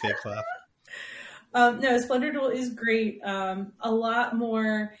 That was a fake laugh. No, Splendor Duel is great. A lot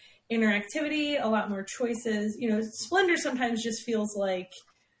more interactivity, a lot more choices. You know, Splendor sometimes just feels like,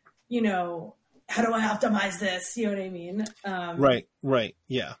 you know, how do I optimize this? You know what I mean? Right.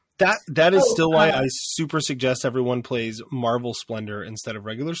 Yeah. That is still why I super suggest everyone plays Marvel Splendor instead of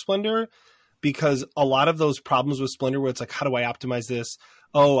regular Splendor, because a lot of those problems with Splendor where it's like, how do I optimize this?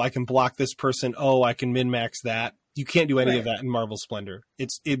 Oh, I can block this person. Oh, I can min-max that. You can't do any of that in Marvel Splendor.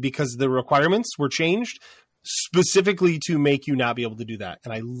 Because the requirements were changed specifically to make you not be able to do that.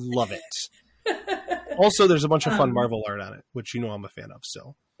 And I love it. Also, there's a bunch of fun Marvel art on it, which you know I'm a fan of.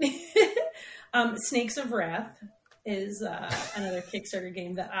 So, Snakes of Wrath is another Kickstarter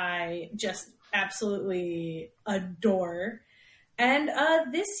game that I just absolutely adore. And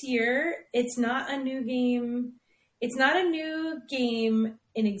this year, it's not a new game. It's not a new game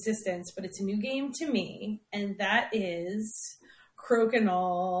in existence, but it's a new game to me, and that is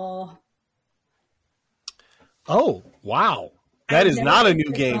Crokinole. Oh, wow. That is not a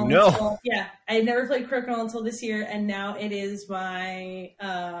new game. No. I had never played Crokinole until this year, and now it is it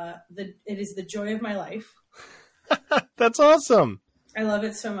is the joy of my life. That's awesome. I love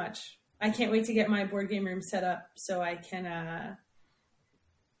it so much. I can't wait to get my board game room set up so I can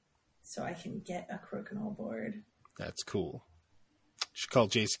get a Crokinole board. That's cool. You should call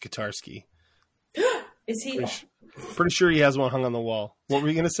Jason Katarsky. Is he? Pretty sure he has one hung on the wall. What were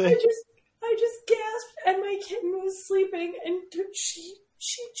you going to say? I just gasped, and my kitten was sleeping, and she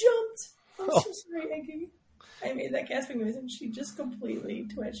jumped. I'm so sorry, Eggie. I made that gasping noise, and she just completely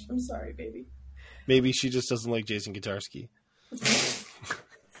twitched. I'm sorry, baby. Maybe she just doesn't like Jason Katarsky.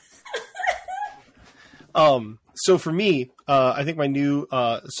 So for me, I think my new,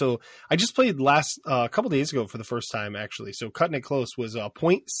 so I just played a couple days ago for the first time, actually. So cutting it close was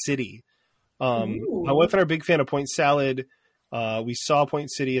Point City. My wife and I are a big fan of Point Salad. We saw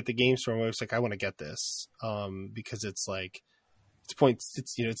Point City at the game store, and I was like, I want to get this, because it's like,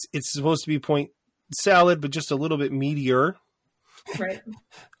 it's supposed to be Point Salad, but just a little bit meatier. Right.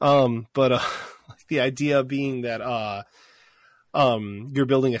 But the idea being that, you're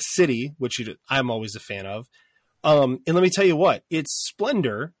building a city, which I'm always a fan of. And let me tell you what, it's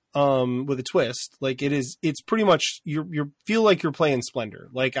Splendor, with a twist. Like it's pretty much, you feel like you're playing Splendor.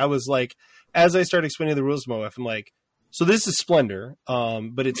 Like I was like, as I started explaining the rules to my wife, I'm like, so this is Splendor,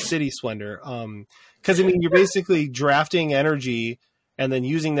 but it's City Splendor. Cause I mean, you're basically drafting energy and then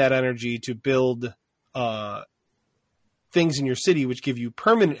using that energy to build, things in your city, which give you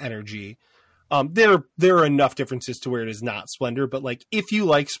permanent energy. There are enough differences to where it is not Splendor, but like if you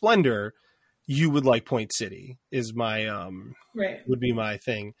like Splendor, you would like Point City is my would be my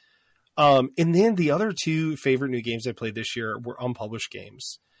thing. And then the other two favorite new games I played this year were unpublished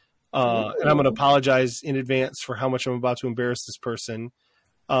games. And I'm going to apologize in advance for how much I'm about to embarrass this person.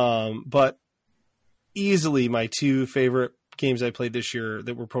 But easily my two favorite games I played this year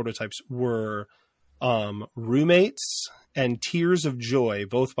that were prototypes were Roommates and Tears of Joy,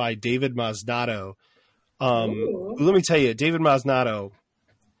 both by David Masnado. Let me tell you, David Masnado,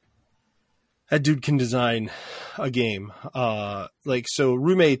 that dude can design a game. So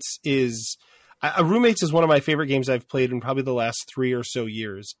Roommates is one of my favorite games I've played in probably the last 3 or so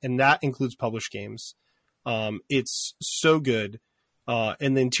years. And that includes published games. It's so good.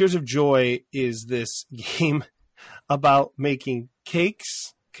 And then Tears of Joy is this game about making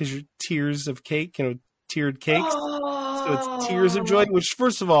cakes, because you're tears of cake, tiered cakes. So it's Tears of Joy, which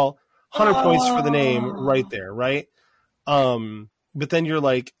first of all, 100 points for the name right there, right? But then you're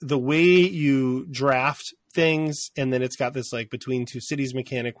like, the way you draft things, and then it's got this like between two cities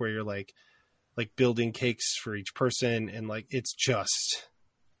mechanic where you're like building cakes for each person, and like it's just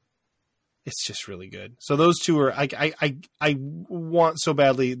really good. So those two are I want so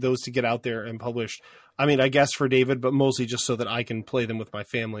badly those to get out there and published. I mean, I guess for David, but mostly just so that I can play them with my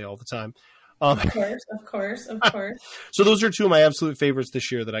family all the time. Of course. So those are two of my absolute favorites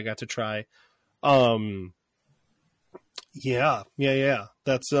this year that I got to try. Yeah.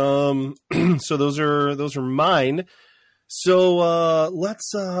 That's so those are mine. So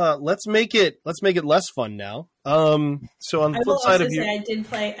let's make it less fun now. So on the flip side of you, I did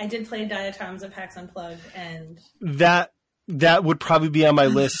play Diatoms at PAX Unplugged, and that would probably be on my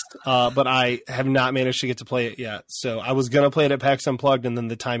list, but I have not managed to get to play it yet. So I was going to play it at PAX Unplugged, and then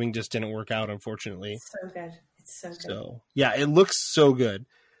the timing just didn't work out, unfortunately. It's so good. So, yeah, it looks so good.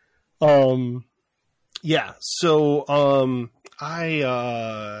 Yeah. So,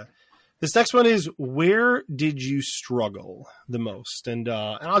 this next one is, where did you struggle the most? And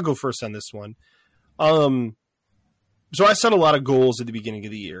I'll go first on this one. So I set a lot of goals at the beginning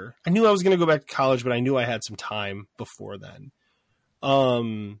of the year. I knew I was going to go back to college, but I knew I had some time before then.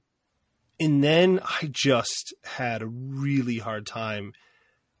 And then I just had a really hard time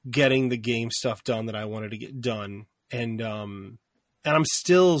getting the game stuff done that I wanted to get done. And I'm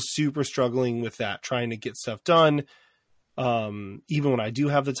still super struggling with that, trying to get stuff done, even when I do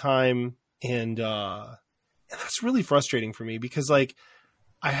have the time. And that's really frustrating for me, because like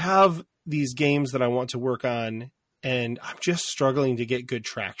I have these games that I want to work on, and I'm just struggling to get good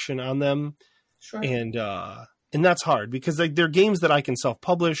traction on them. Sure. And that's hard, because like they're games that I can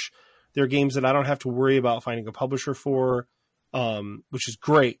self-publish. They're games that I don't have to worry about finding a publisher for, which is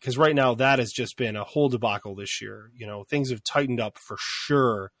great, because right now that has just been a whole debacle this year. Things have tightened up for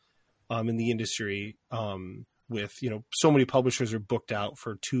sure in the industry, with, so many publishers are booked out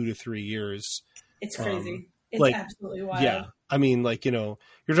for 2 to 3 years. It's crazy. It's absolutely wild. Yeah. I mean, like, you're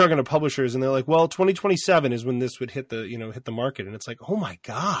talking to publishers and they're like, well, 2027 is when this would hit the market. And it's like, oh my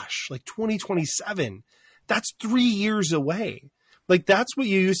gosh, like 2027, that's 3 years away. Like, that's what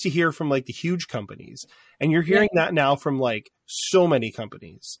you used to hear from like the huge companies. And you're hearing that now from like so many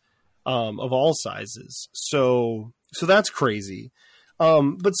companies of all sizes. So that's crazy.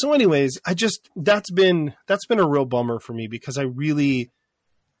 But so anyways, that's been a real bummer for me because I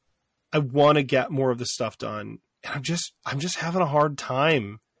want to get more of the stuff done. And I'm just having a hard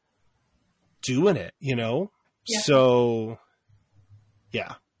time doing it, you know? Yeah. So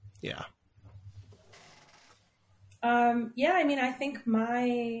yeah. I mean, I think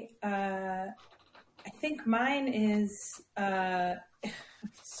mine is,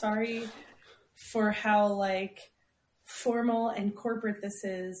 sorry for how like formal and corporate this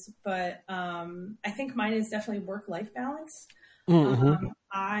is, but, I think mine is definitely work-life balance. Mm-hmm.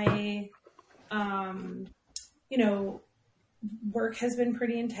 Work has been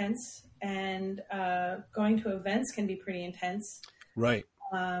pretty intense and, going to events can be pretty intense. Right.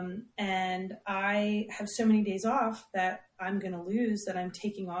 And I have so many days off that I'm going to lose that I'm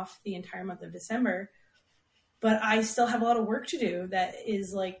taking off the entire month of December, but I still have a lot of work to do that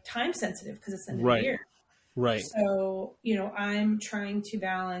is like time sensitive because it's the end of the year. Right. So, I'm trying to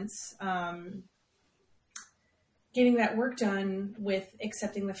balance, getting that work done with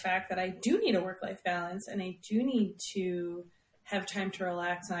accepting the fact that I do need a work-life balance and I do need to have time to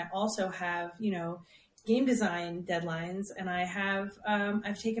relax. And I also have, game design deadlines, and I have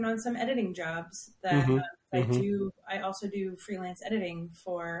I've taken on some editing jobs that I do. I also do freelance editing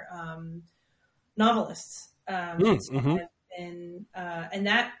for novelists. So I've been, and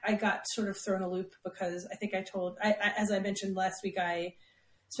that I got sort of thrown a loop because I think as I mentioned last week, I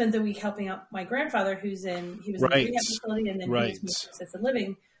spent the week helping out my grandfather he was in the rehab facility and then he was moved to assisted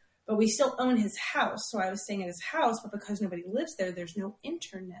living. But we still own his house, so I was staying at his house. But because nobody lives there, there's no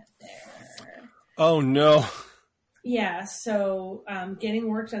internet there. Oh, no. Yeah, so getting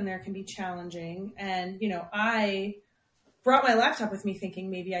work done there can be challenging. And, I brought my laptop with me thinking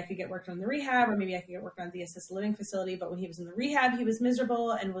maybe I could get work done in the rehab or maybe I could get work done at the assisted living facility. But when he was in the rehab, he was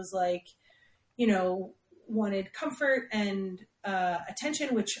miserable and was like, wanted comfort and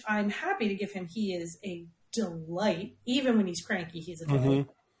attention, which I'm happy to give him. He is a delight. Even when he's cranky, he's a delight.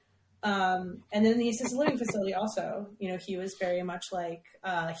 And then the assisted living facility also, he was very much like,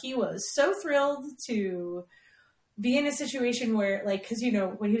 he was so thrilled to be in a situation where like, cause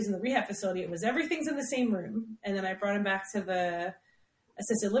when he was in the rehab facility, it was everything's in the same room. And then I brought him back to the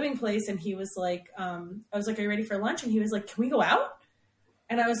assisted living place and he was like, I was like, are you ready for lunch? And he was like, can we go out?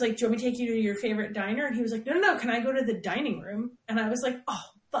 And I was like, do you want me to take you to your favorite diner? And he was like, no, can I go to the dining room? And I was like, oh,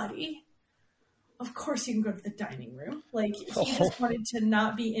 buddy, of course you can go to the dining room. Like he just wanted to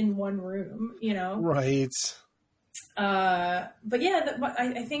not be in one room, Right. But yeah,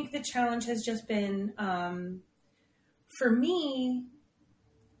 I think the challenge has just been, for me,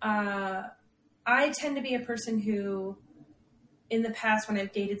 I tend to be a person who, in the past, when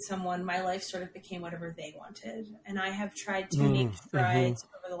I've dated someone, my life sort of became whatever they wanted. And I have tried to make strides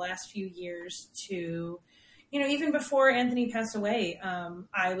over the last few years to, even before Anthony passed away,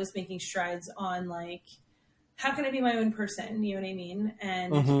 I was making strides on like, how can I be my own person? You know what I mean?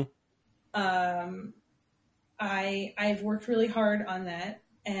 And I've worked really hard on that.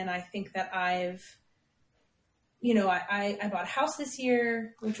 And I think that I bought a house this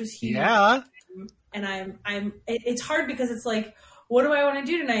year, which was huge. Yeah. And it's hard because it's like, what do I want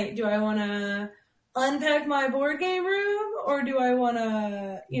to do tonight? Do I want to unpack my board game room or do I want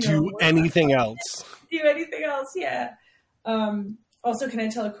to, do anything else? Do anything else. Yeah. Also, can I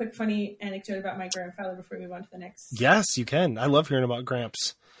tell a quick funny anecdote about my grandfather before we move on to the next? Yes, you can. I love hearing about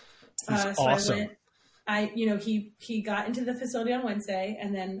Gramps. He's awesome. He got into the facility on Wednesday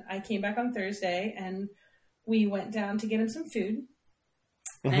and then I came back on Thursday and we went down to get him some food.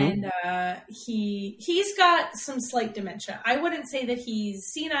 And he's got some slight dementia. I wouldn't say that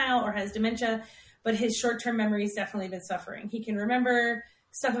he's senile or has dementia, but his short-term memory's definitely been suffering. He can remember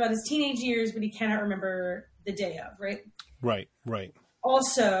stuff about his teenage years, but he cannot remember the day of, right? Right.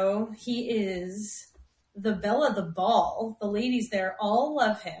 Also, he is the belle of the ball. The ladies there all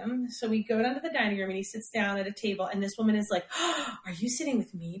love him. So we go down to the dining room and he sits down at a table and this woman is like, oh, are you sitting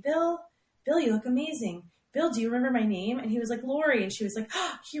with me, Bill? Bill, you look amazing. Bill, do you remember my name? And he was like, Lori. And she was like,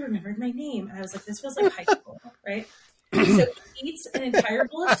 oh, he remembered my name. And I was like, this feels like high school, right? So he eats an entire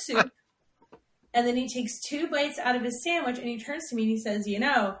bowl of soup. And then he takes 2 bites out of his sandwich and he turns to me and he says,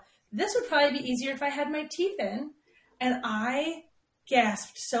 this would probably be easier if I had my teeth in. And I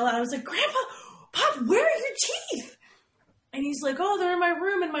gasped so loud. I was like, Grandpa, Pop, where are your teeth? And he's like, oh, they're in my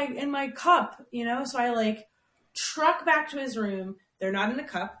room in my cup, So I like truck back to his room. They're not in a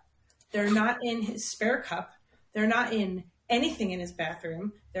cup. They're not in his spare cup. They're not in anything in his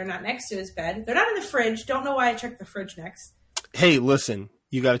bathroom. They're not next to his bed. They're not in the fridge. Don't know why I checked the fridge next. Hey, listen,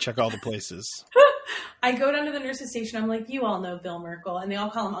 you got to check all the places. I go down to the nurse's station. I'm like, you all know Bill Merkel. And they all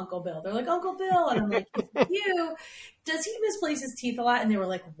call him Uncle Bill. They're like, Uncle Bill. And I'm like, you. Does he misplace his teeth a lot? And they were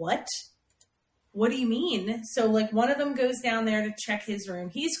like, what? What do you mean? So, like, one of them goes down there to check his room.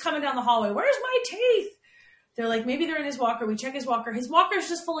 He's coming down the hallway. Where's my teeth? They're like, maybe they're in his walker. We check his walker. His walker's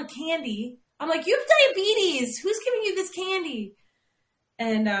just full of candy. I'm like, you have diabetes. Who's giving you this candy?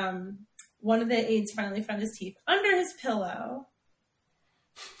 And one of the aides finally found his teeth under his pillow.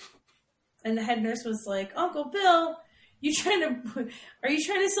 And the head nurse was like, Uncle Bill, are you trying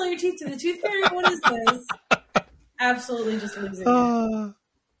to sell your teeth to the tooth fairy? What is this? Absolutely just losing it.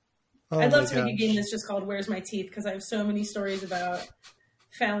 I'd love to make a game that's just called Where's My Teeth? Because I have so many stories about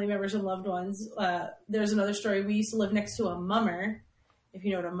family members and loved ones. There's another story. We used to live next to a mummer, if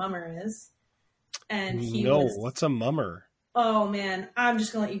you know what a mummer is. And what's a mummer? Oh, man. I'm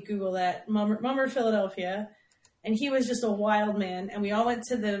just going to let you Google that. Mummer, Philadelphia. And he was just a wild man. And we all went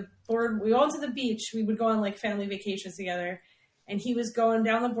to the beach. We would go on like family vacations together. And he was going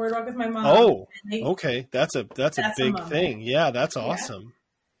down the boardwalk with my mom. Oh, okay. That's a big thing. Yeah, that's awesome. Yeah.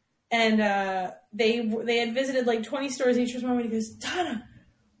 And they had visited like 20 stores. Each was mom. And he goes, Donna,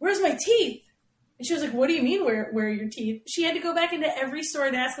 where's my teeth? And she was like, what do you mean, where are your teeth? She had to go back into every store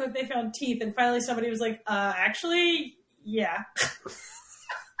and ask them if they found teeth. And finally somebody was like, actually, yeah.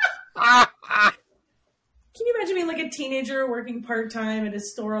 Can you imagine being like a teenager working part-time at a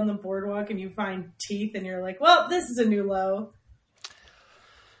store on the boardwalk and you find teeth and you're like, well, this is a new low.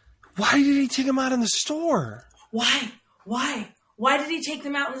 Why did he take them out in the store? Why? Why did he take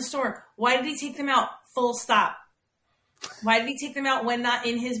them out in the store? Why did he take them out? Full stop. Why did he take them out when not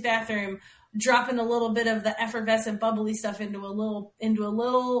in his bathroom, dropping a little bit of the effervescent bubbly stuff into a little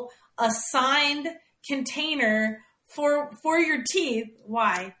assigned container for your teeth?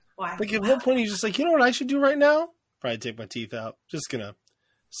 Why? Like at what point are you just like, you know what I should do right now? Probably take my teeth out. Just gonna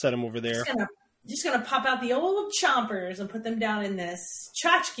set them over there. Just gonna pop out the old chompers and put them down in this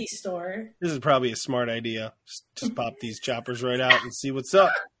tchotchke store. This is probably a smart idea. Just pop these choppers right out and see what's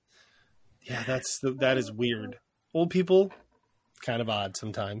up. Yeah, that is weird. Old people, kind of odd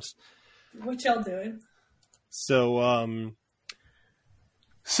sometimes. What y'all doing? So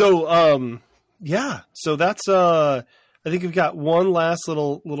yeah. So that's I think we've got one last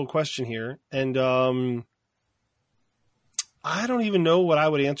little question here, and I don't even know what I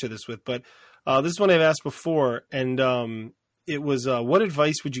would answer this with, but this is one I've asked before, and it was, what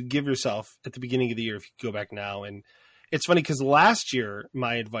advice would you give yourself at the beginning of the year if you could go back now? And it's funny because last year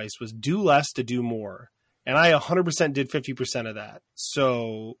my advice was do less to do more, and I 100% did 50% of that.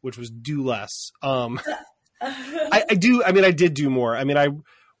 So, which was do less. I did do more. I mean,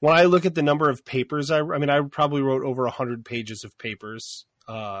 when I look at the number of papers, I probably wrote over 100 pages of papers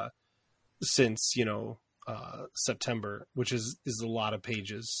since, September, which is a lot of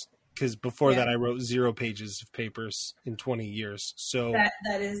pages. Because before that, I wrote 0 pages of papers in 20 years. So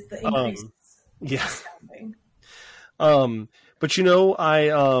that is the increase. Yeah. Astounding. But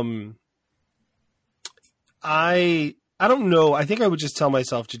I don't know. I think I would just tell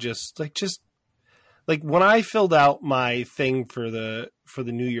myself to just when I filled out my thing for the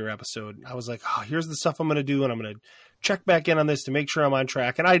New Year episode, I was like, oh, here's the stuff I'm going to do. And I'm going to check back in on this to make sure I'm on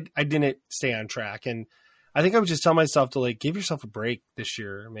track. And I didn't stay on track. And I think I would just tell myself to give yourself a break this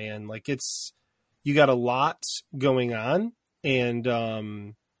year, man. You got a lot going on, and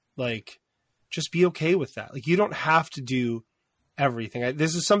just be okay with that. You don't have to do everything.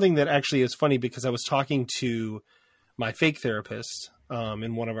 This is something that actually is funny because I was talking to my fake therapist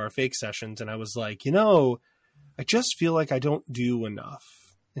in one of our fake sessions, and I was like, I just feel like I don't do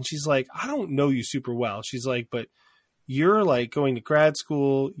enough. And she's like, I don't know you super well. She's like, but you're going to grad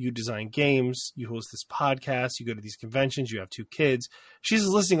school, you design games, you host this podcast, you go to these conventions, you have 2 kids. She's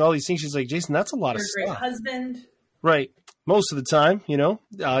listing all these things. She's like, Jason, that's a lot of stuff. You're a great husband. Right. Most of the time,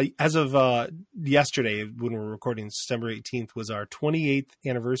 as of yesterday, when we're recording, September 18th was our 28th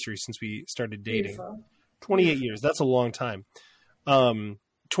anniversary since we started dating. Beautiful. 28 years. That's a long time.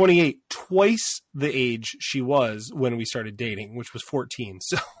 28, twice the age she was when we started dating, which was 14.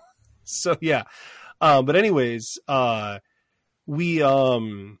 So yeah. But anyways, we,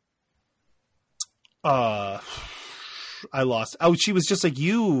 I lost. Oh, she was just like,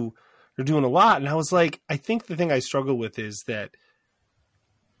 you are doing a lot. And I was like, I think the thing I struggle with is that,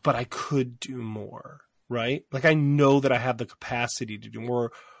 but I could do more, right? I know that I have the capacity to do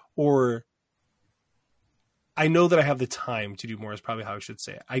more, or I know that I have the time to do more is probably how I should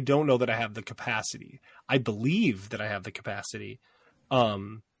say it. I don't know that I have the capacity. I believe that I have the capacity.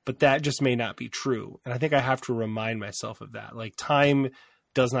 But that just may not be true. And I think I have to remind myself of that. Time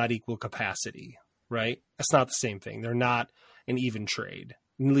does not equal capacity, right? That's not the same thing. They're not an even trade,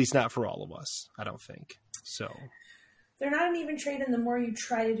 at least not for all of us, I don't think. So they're not an even trade, and the more you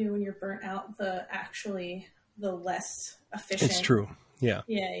try to do when you're burnt out, the less efficient. It's true. Yeah.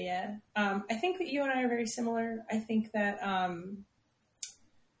 Yeah. I think that you and I are very similar. I think that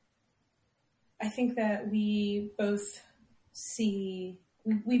we both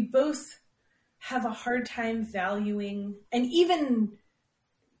we both have a hard time valuing and even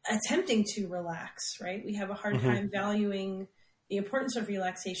attempting to relax, right? We have a hard time valuing the importance of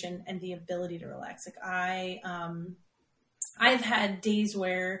relaxation and the ability to relax. Like I've had days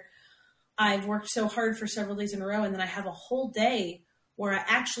where I've worked so hard for several days in a row, and then I have a whole day where I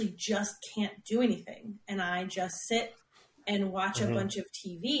actually just can't do anything. And I just sit and watch a bunch of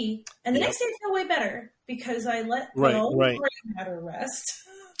TV. And the next day I feel way better because I let the whole brain matter rest.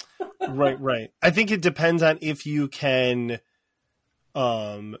 Right. I think it depends on if you can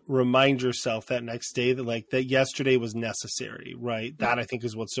remind yourself that next day that like that yesterday was necessary, right? That I think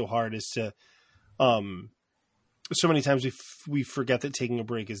is what's so hard is to so many times we forget that taking a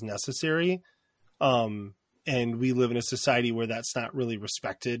break is necessary, and we live in a society where that's not really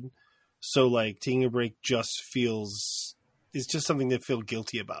respected. So like taking a break is just something to feel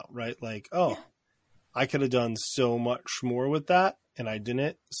guilty about, right? Like, I could have done so much more with that and I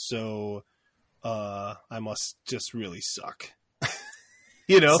didn't, so I must just really suck.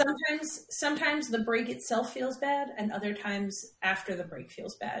 You know, sometimes the break itself feels bad, and other times after the break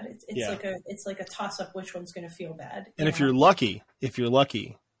feels bad. It's like a toss up. Which one's going to feel bad? And if you're lucky, it's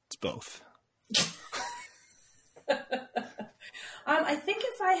both. I think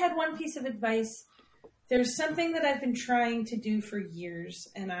if I had one piece of advice, there's something that I've been trying to do for years,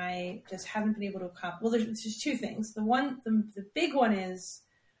 and I just haven't been able to accomplish. Well, there's two things. The big one is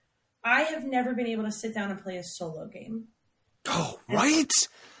I have never been able to sit down and play a solo game. Oh, right.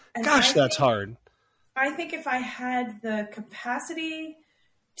 Gosh, that's hard. I think if I had the capacity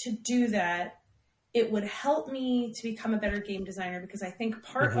to do that, it would help me to become a better game designer, because I think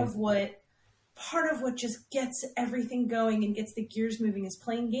part of what just gets everything going and gets the gears moving is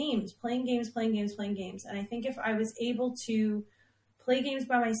playing games. And I think if I was able to play games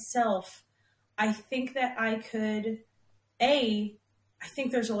by myself, I think that I could, I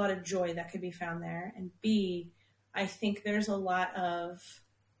think there's a lot of joy that could be found there. And B, I think there's a lot of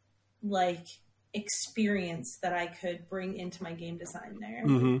like experience that I could bring into my game design there.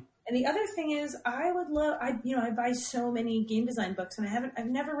 And the other thing is I buy so many game design books, and I've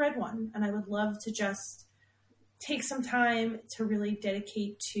never read one. And I would love to just take some time to really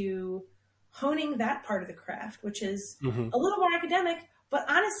dedicate to honing that part of the craft, which is a little more academic, but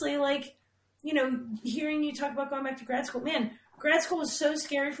honestly, like, you know, hearing you talk about going back to grad school, man, grad school was so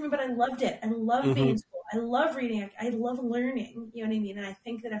scary for me, but I loved it. I love being in school. I love reading. I love learning. You know what I mean? And I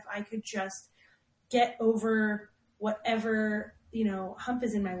think that if I could just get over whatever, you know, hump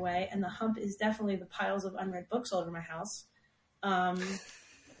is in my way, and the hump is definitely the piles of unread books all over my house. I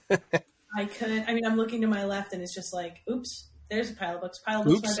could, I'm looking to my left and it's just like, oops, there's a pile of books.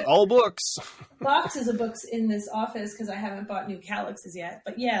 Oops, all books. Boxes of books in this office because I haven't bought new calyxes yet.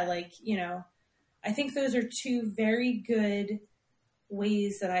 But yeah, like, you know, I think those are two very good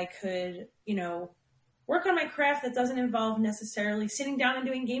ways that I could, you know, work on my craft that doesn't involve necessarily sitting down and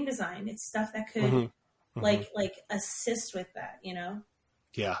doing game design. It's stuff that could like assist with that, you know?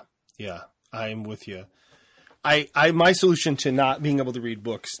 Yeah. I'm with you. My solution to not being able to read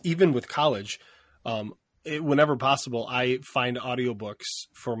books, even with college, whenever possible, I find audiobooks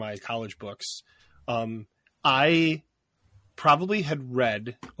for my college books. I probably had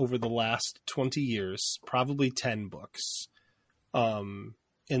read over the last 20 years, probably 10 books. And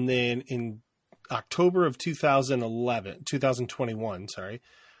then in October of 2021,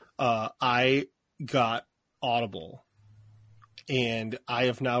 I got Audible, and I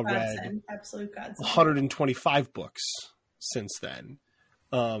have now read 125 books since then.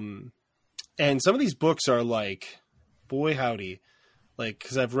 And some of these books are like, boy, howdy, like,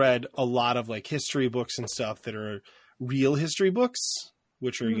 cause I've read a lot of like history books and stuff that are real history books,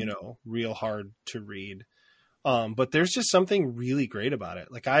 which are, you know, real hard to read. But there's just something really great about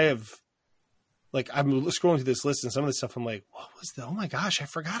it. Like I'm scrolling through this list, and some of the stuff I'm like, what was that? Oh my gosh, I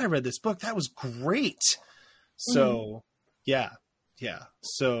forgot I read this book. That was great. So yeah.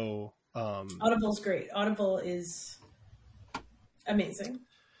 So, Audible's great. Audible is amazing.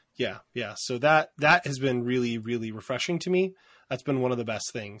 Yeah. So that has been really, really refreshing to me. That's been one of the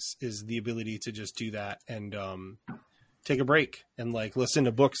best things, is the ability to just do that and, take a break and like listen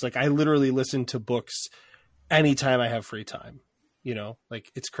to books. Like I literally listen to books anytime I have free time, you know,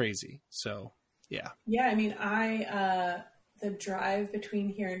 like it's crazy. So yeah. Yeah. I mean, the drive between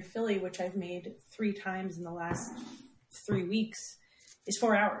here and Philly, which I've made 3 times in the last 3 weeks is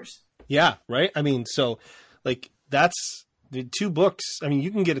 4 hours. Yeah, right? I mean, so, like, that's the 2 books. I mean,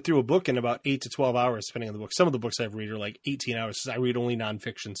 you can get it through a book in about 8 to 12 hours, depending on the book. Some of the books I've read are like 18 hours. I read only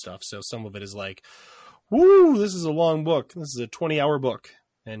nonfiction stuff, so some of it is like, woo, this is a long book. This is a 20-hour book.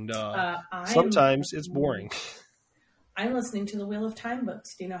 And sometimes it's boring. I'm listening to the Wheel of Time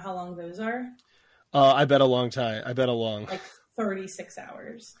books. Do you know how long those are? I bet a long time. I bet a long. Like 36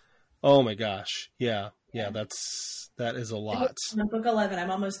 hours. Oh my gosh. Yeah. That is a lot. I'm on book 11. I'm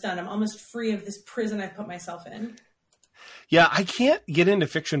almost done. I'm almost free of this prison I've put myself in. Yeah, I can't get into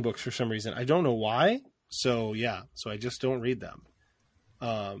fiction books for some reason. I don't know why. So I just don't read them.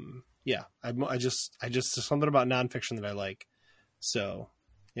 I just there's something about nonfiction that I like. So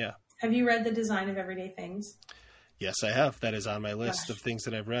yeah. Have you read The Design of Everyday Things? Yes, I have. That is on my list of things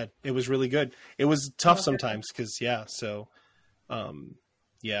that I've read. It was really good. It was tough sometimes because So I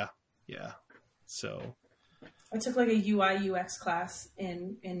took like a UI UX class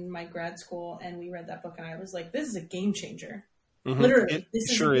in my grad school, and we read that book, and I was like, "This is a game changer." Mm-hmm. Literally,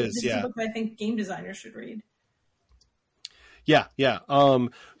 this is a book that I think game designers should read. Yeah.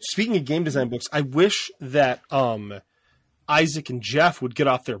 Speaking of game design books, I wish that Isaac and Jeff would get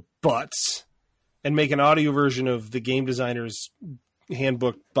off their butts and make an audio version of the game designer's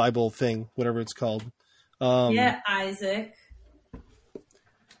handbook Bible thing, whatever it's called. Isaac.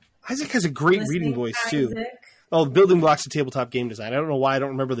 Isaac has a great reading voice too. Oh, Building Blocks of Tabletop Game Design. I don't know why I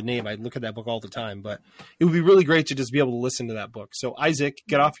don't remember the name. I look at that book all the time, but it would be really great to just be able to listen to that book. So Isaac,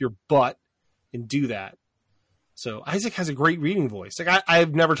 get off your butt and do that. So Isaac has a great reading voice. Like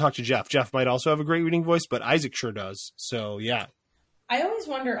I've never talked to Jeff. Jeff might also have a great reading voice, but Isaac sure does. So yeah. I always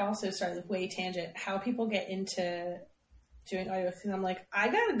wonder also, sorry, way tangent, how people get into doing audio. Because I'm like, I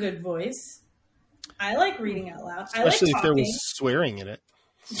got a good voice. I like reading out loud. Especially if there was swearing in it.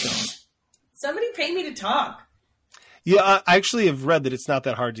 So. Somebody pay me to talk. Yeah, I actually have read that it's not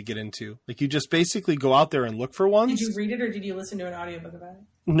that hard to get into. Like, you just basically go out there and look for ones. Did you read it, or did you listen to an audiobook about it?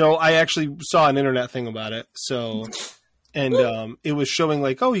 No, I actually saw an internet thing about it. So, and it was showing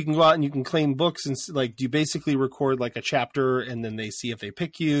like, oh, you can go out and you can claim books, and like, you basically record like a chapter, and then they see if they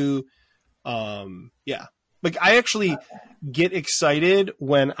pick you. Yeah, like I actually get excited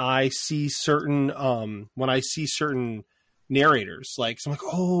when I see certain narrators. Like, so I'm like,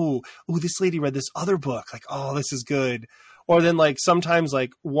 oh, this lady read this other book. Like, oh, this is good. Or then like sometimes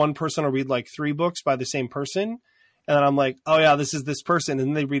like one person will read like 3 books by the same person. And then I'm like, oh yeah, this is this person. And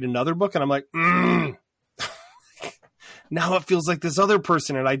then they read another book and I'm like, now it feels like this other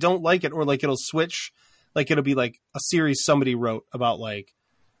person and I don't like it. Or like it'll switch. Like it'll be like a series somebody wrote about like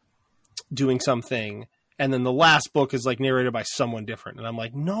doing something. And then the last book is like narrated by someone different. And I'm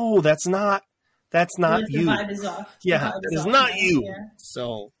like, no, that's not you. The vibe is off. Yeah, it is not you. Yeah.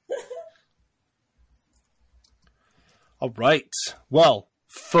 So, all right. Well,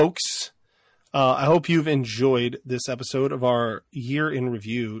 folks, I hope you've enjoyed this episode of our year in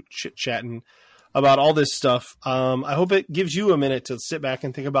review, chit-chatting about all this stuff. I hope it gives you a minute to sit back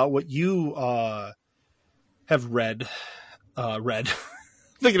and think about what you have read.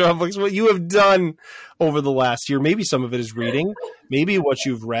 Thinking about books, what you have done over the last year. Maybe some of it is reading. Maybe what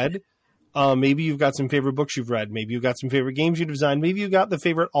you've read. Maybe you've got some favorite books you've read. Maybe you've got some favorite games you've designed. Maybe you've got the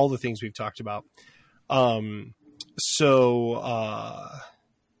favorite, all the things we've talked about.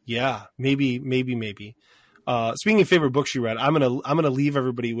 Yeah, maybe. Speaking of favorite books you read, I'm gonna leave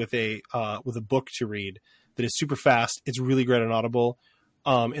everybody with a book to read that is super fast. It's really great on Audible.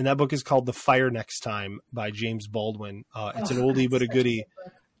 And that book is called The Fire Next Time by James Baldwin. It's an oldie but a goodie.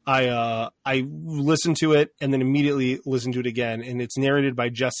 I listened to it and then immediately listened to it again, and it's narrated by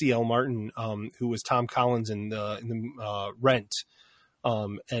Jesse L. Martin, who was Tom Collins in the Rent,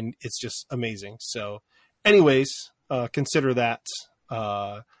 and it's just amazing. So, anyways, consider that.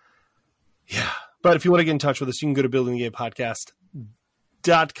 Yeah, but if you want to get in touch with us, you can go to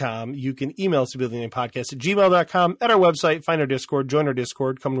buildingthegamepodcast.com. You can email us at buildingthegamepodcast@gmail.com, at our website, find our Discord, join our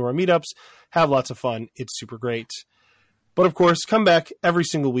Discord, come to our meetups, have lots of fun. It's super great. But of course, come back every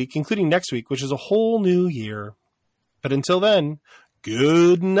single week, including next week, which is a whole new year. But until then,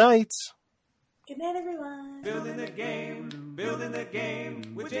 good night. Good night, everyone. Building the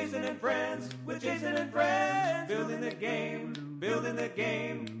game with Jason and friends, with Jason and friends. Building the game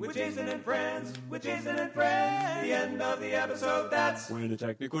with Jason and friends, with Jason and friends. The end of the episode, that's when it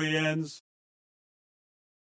technically ends.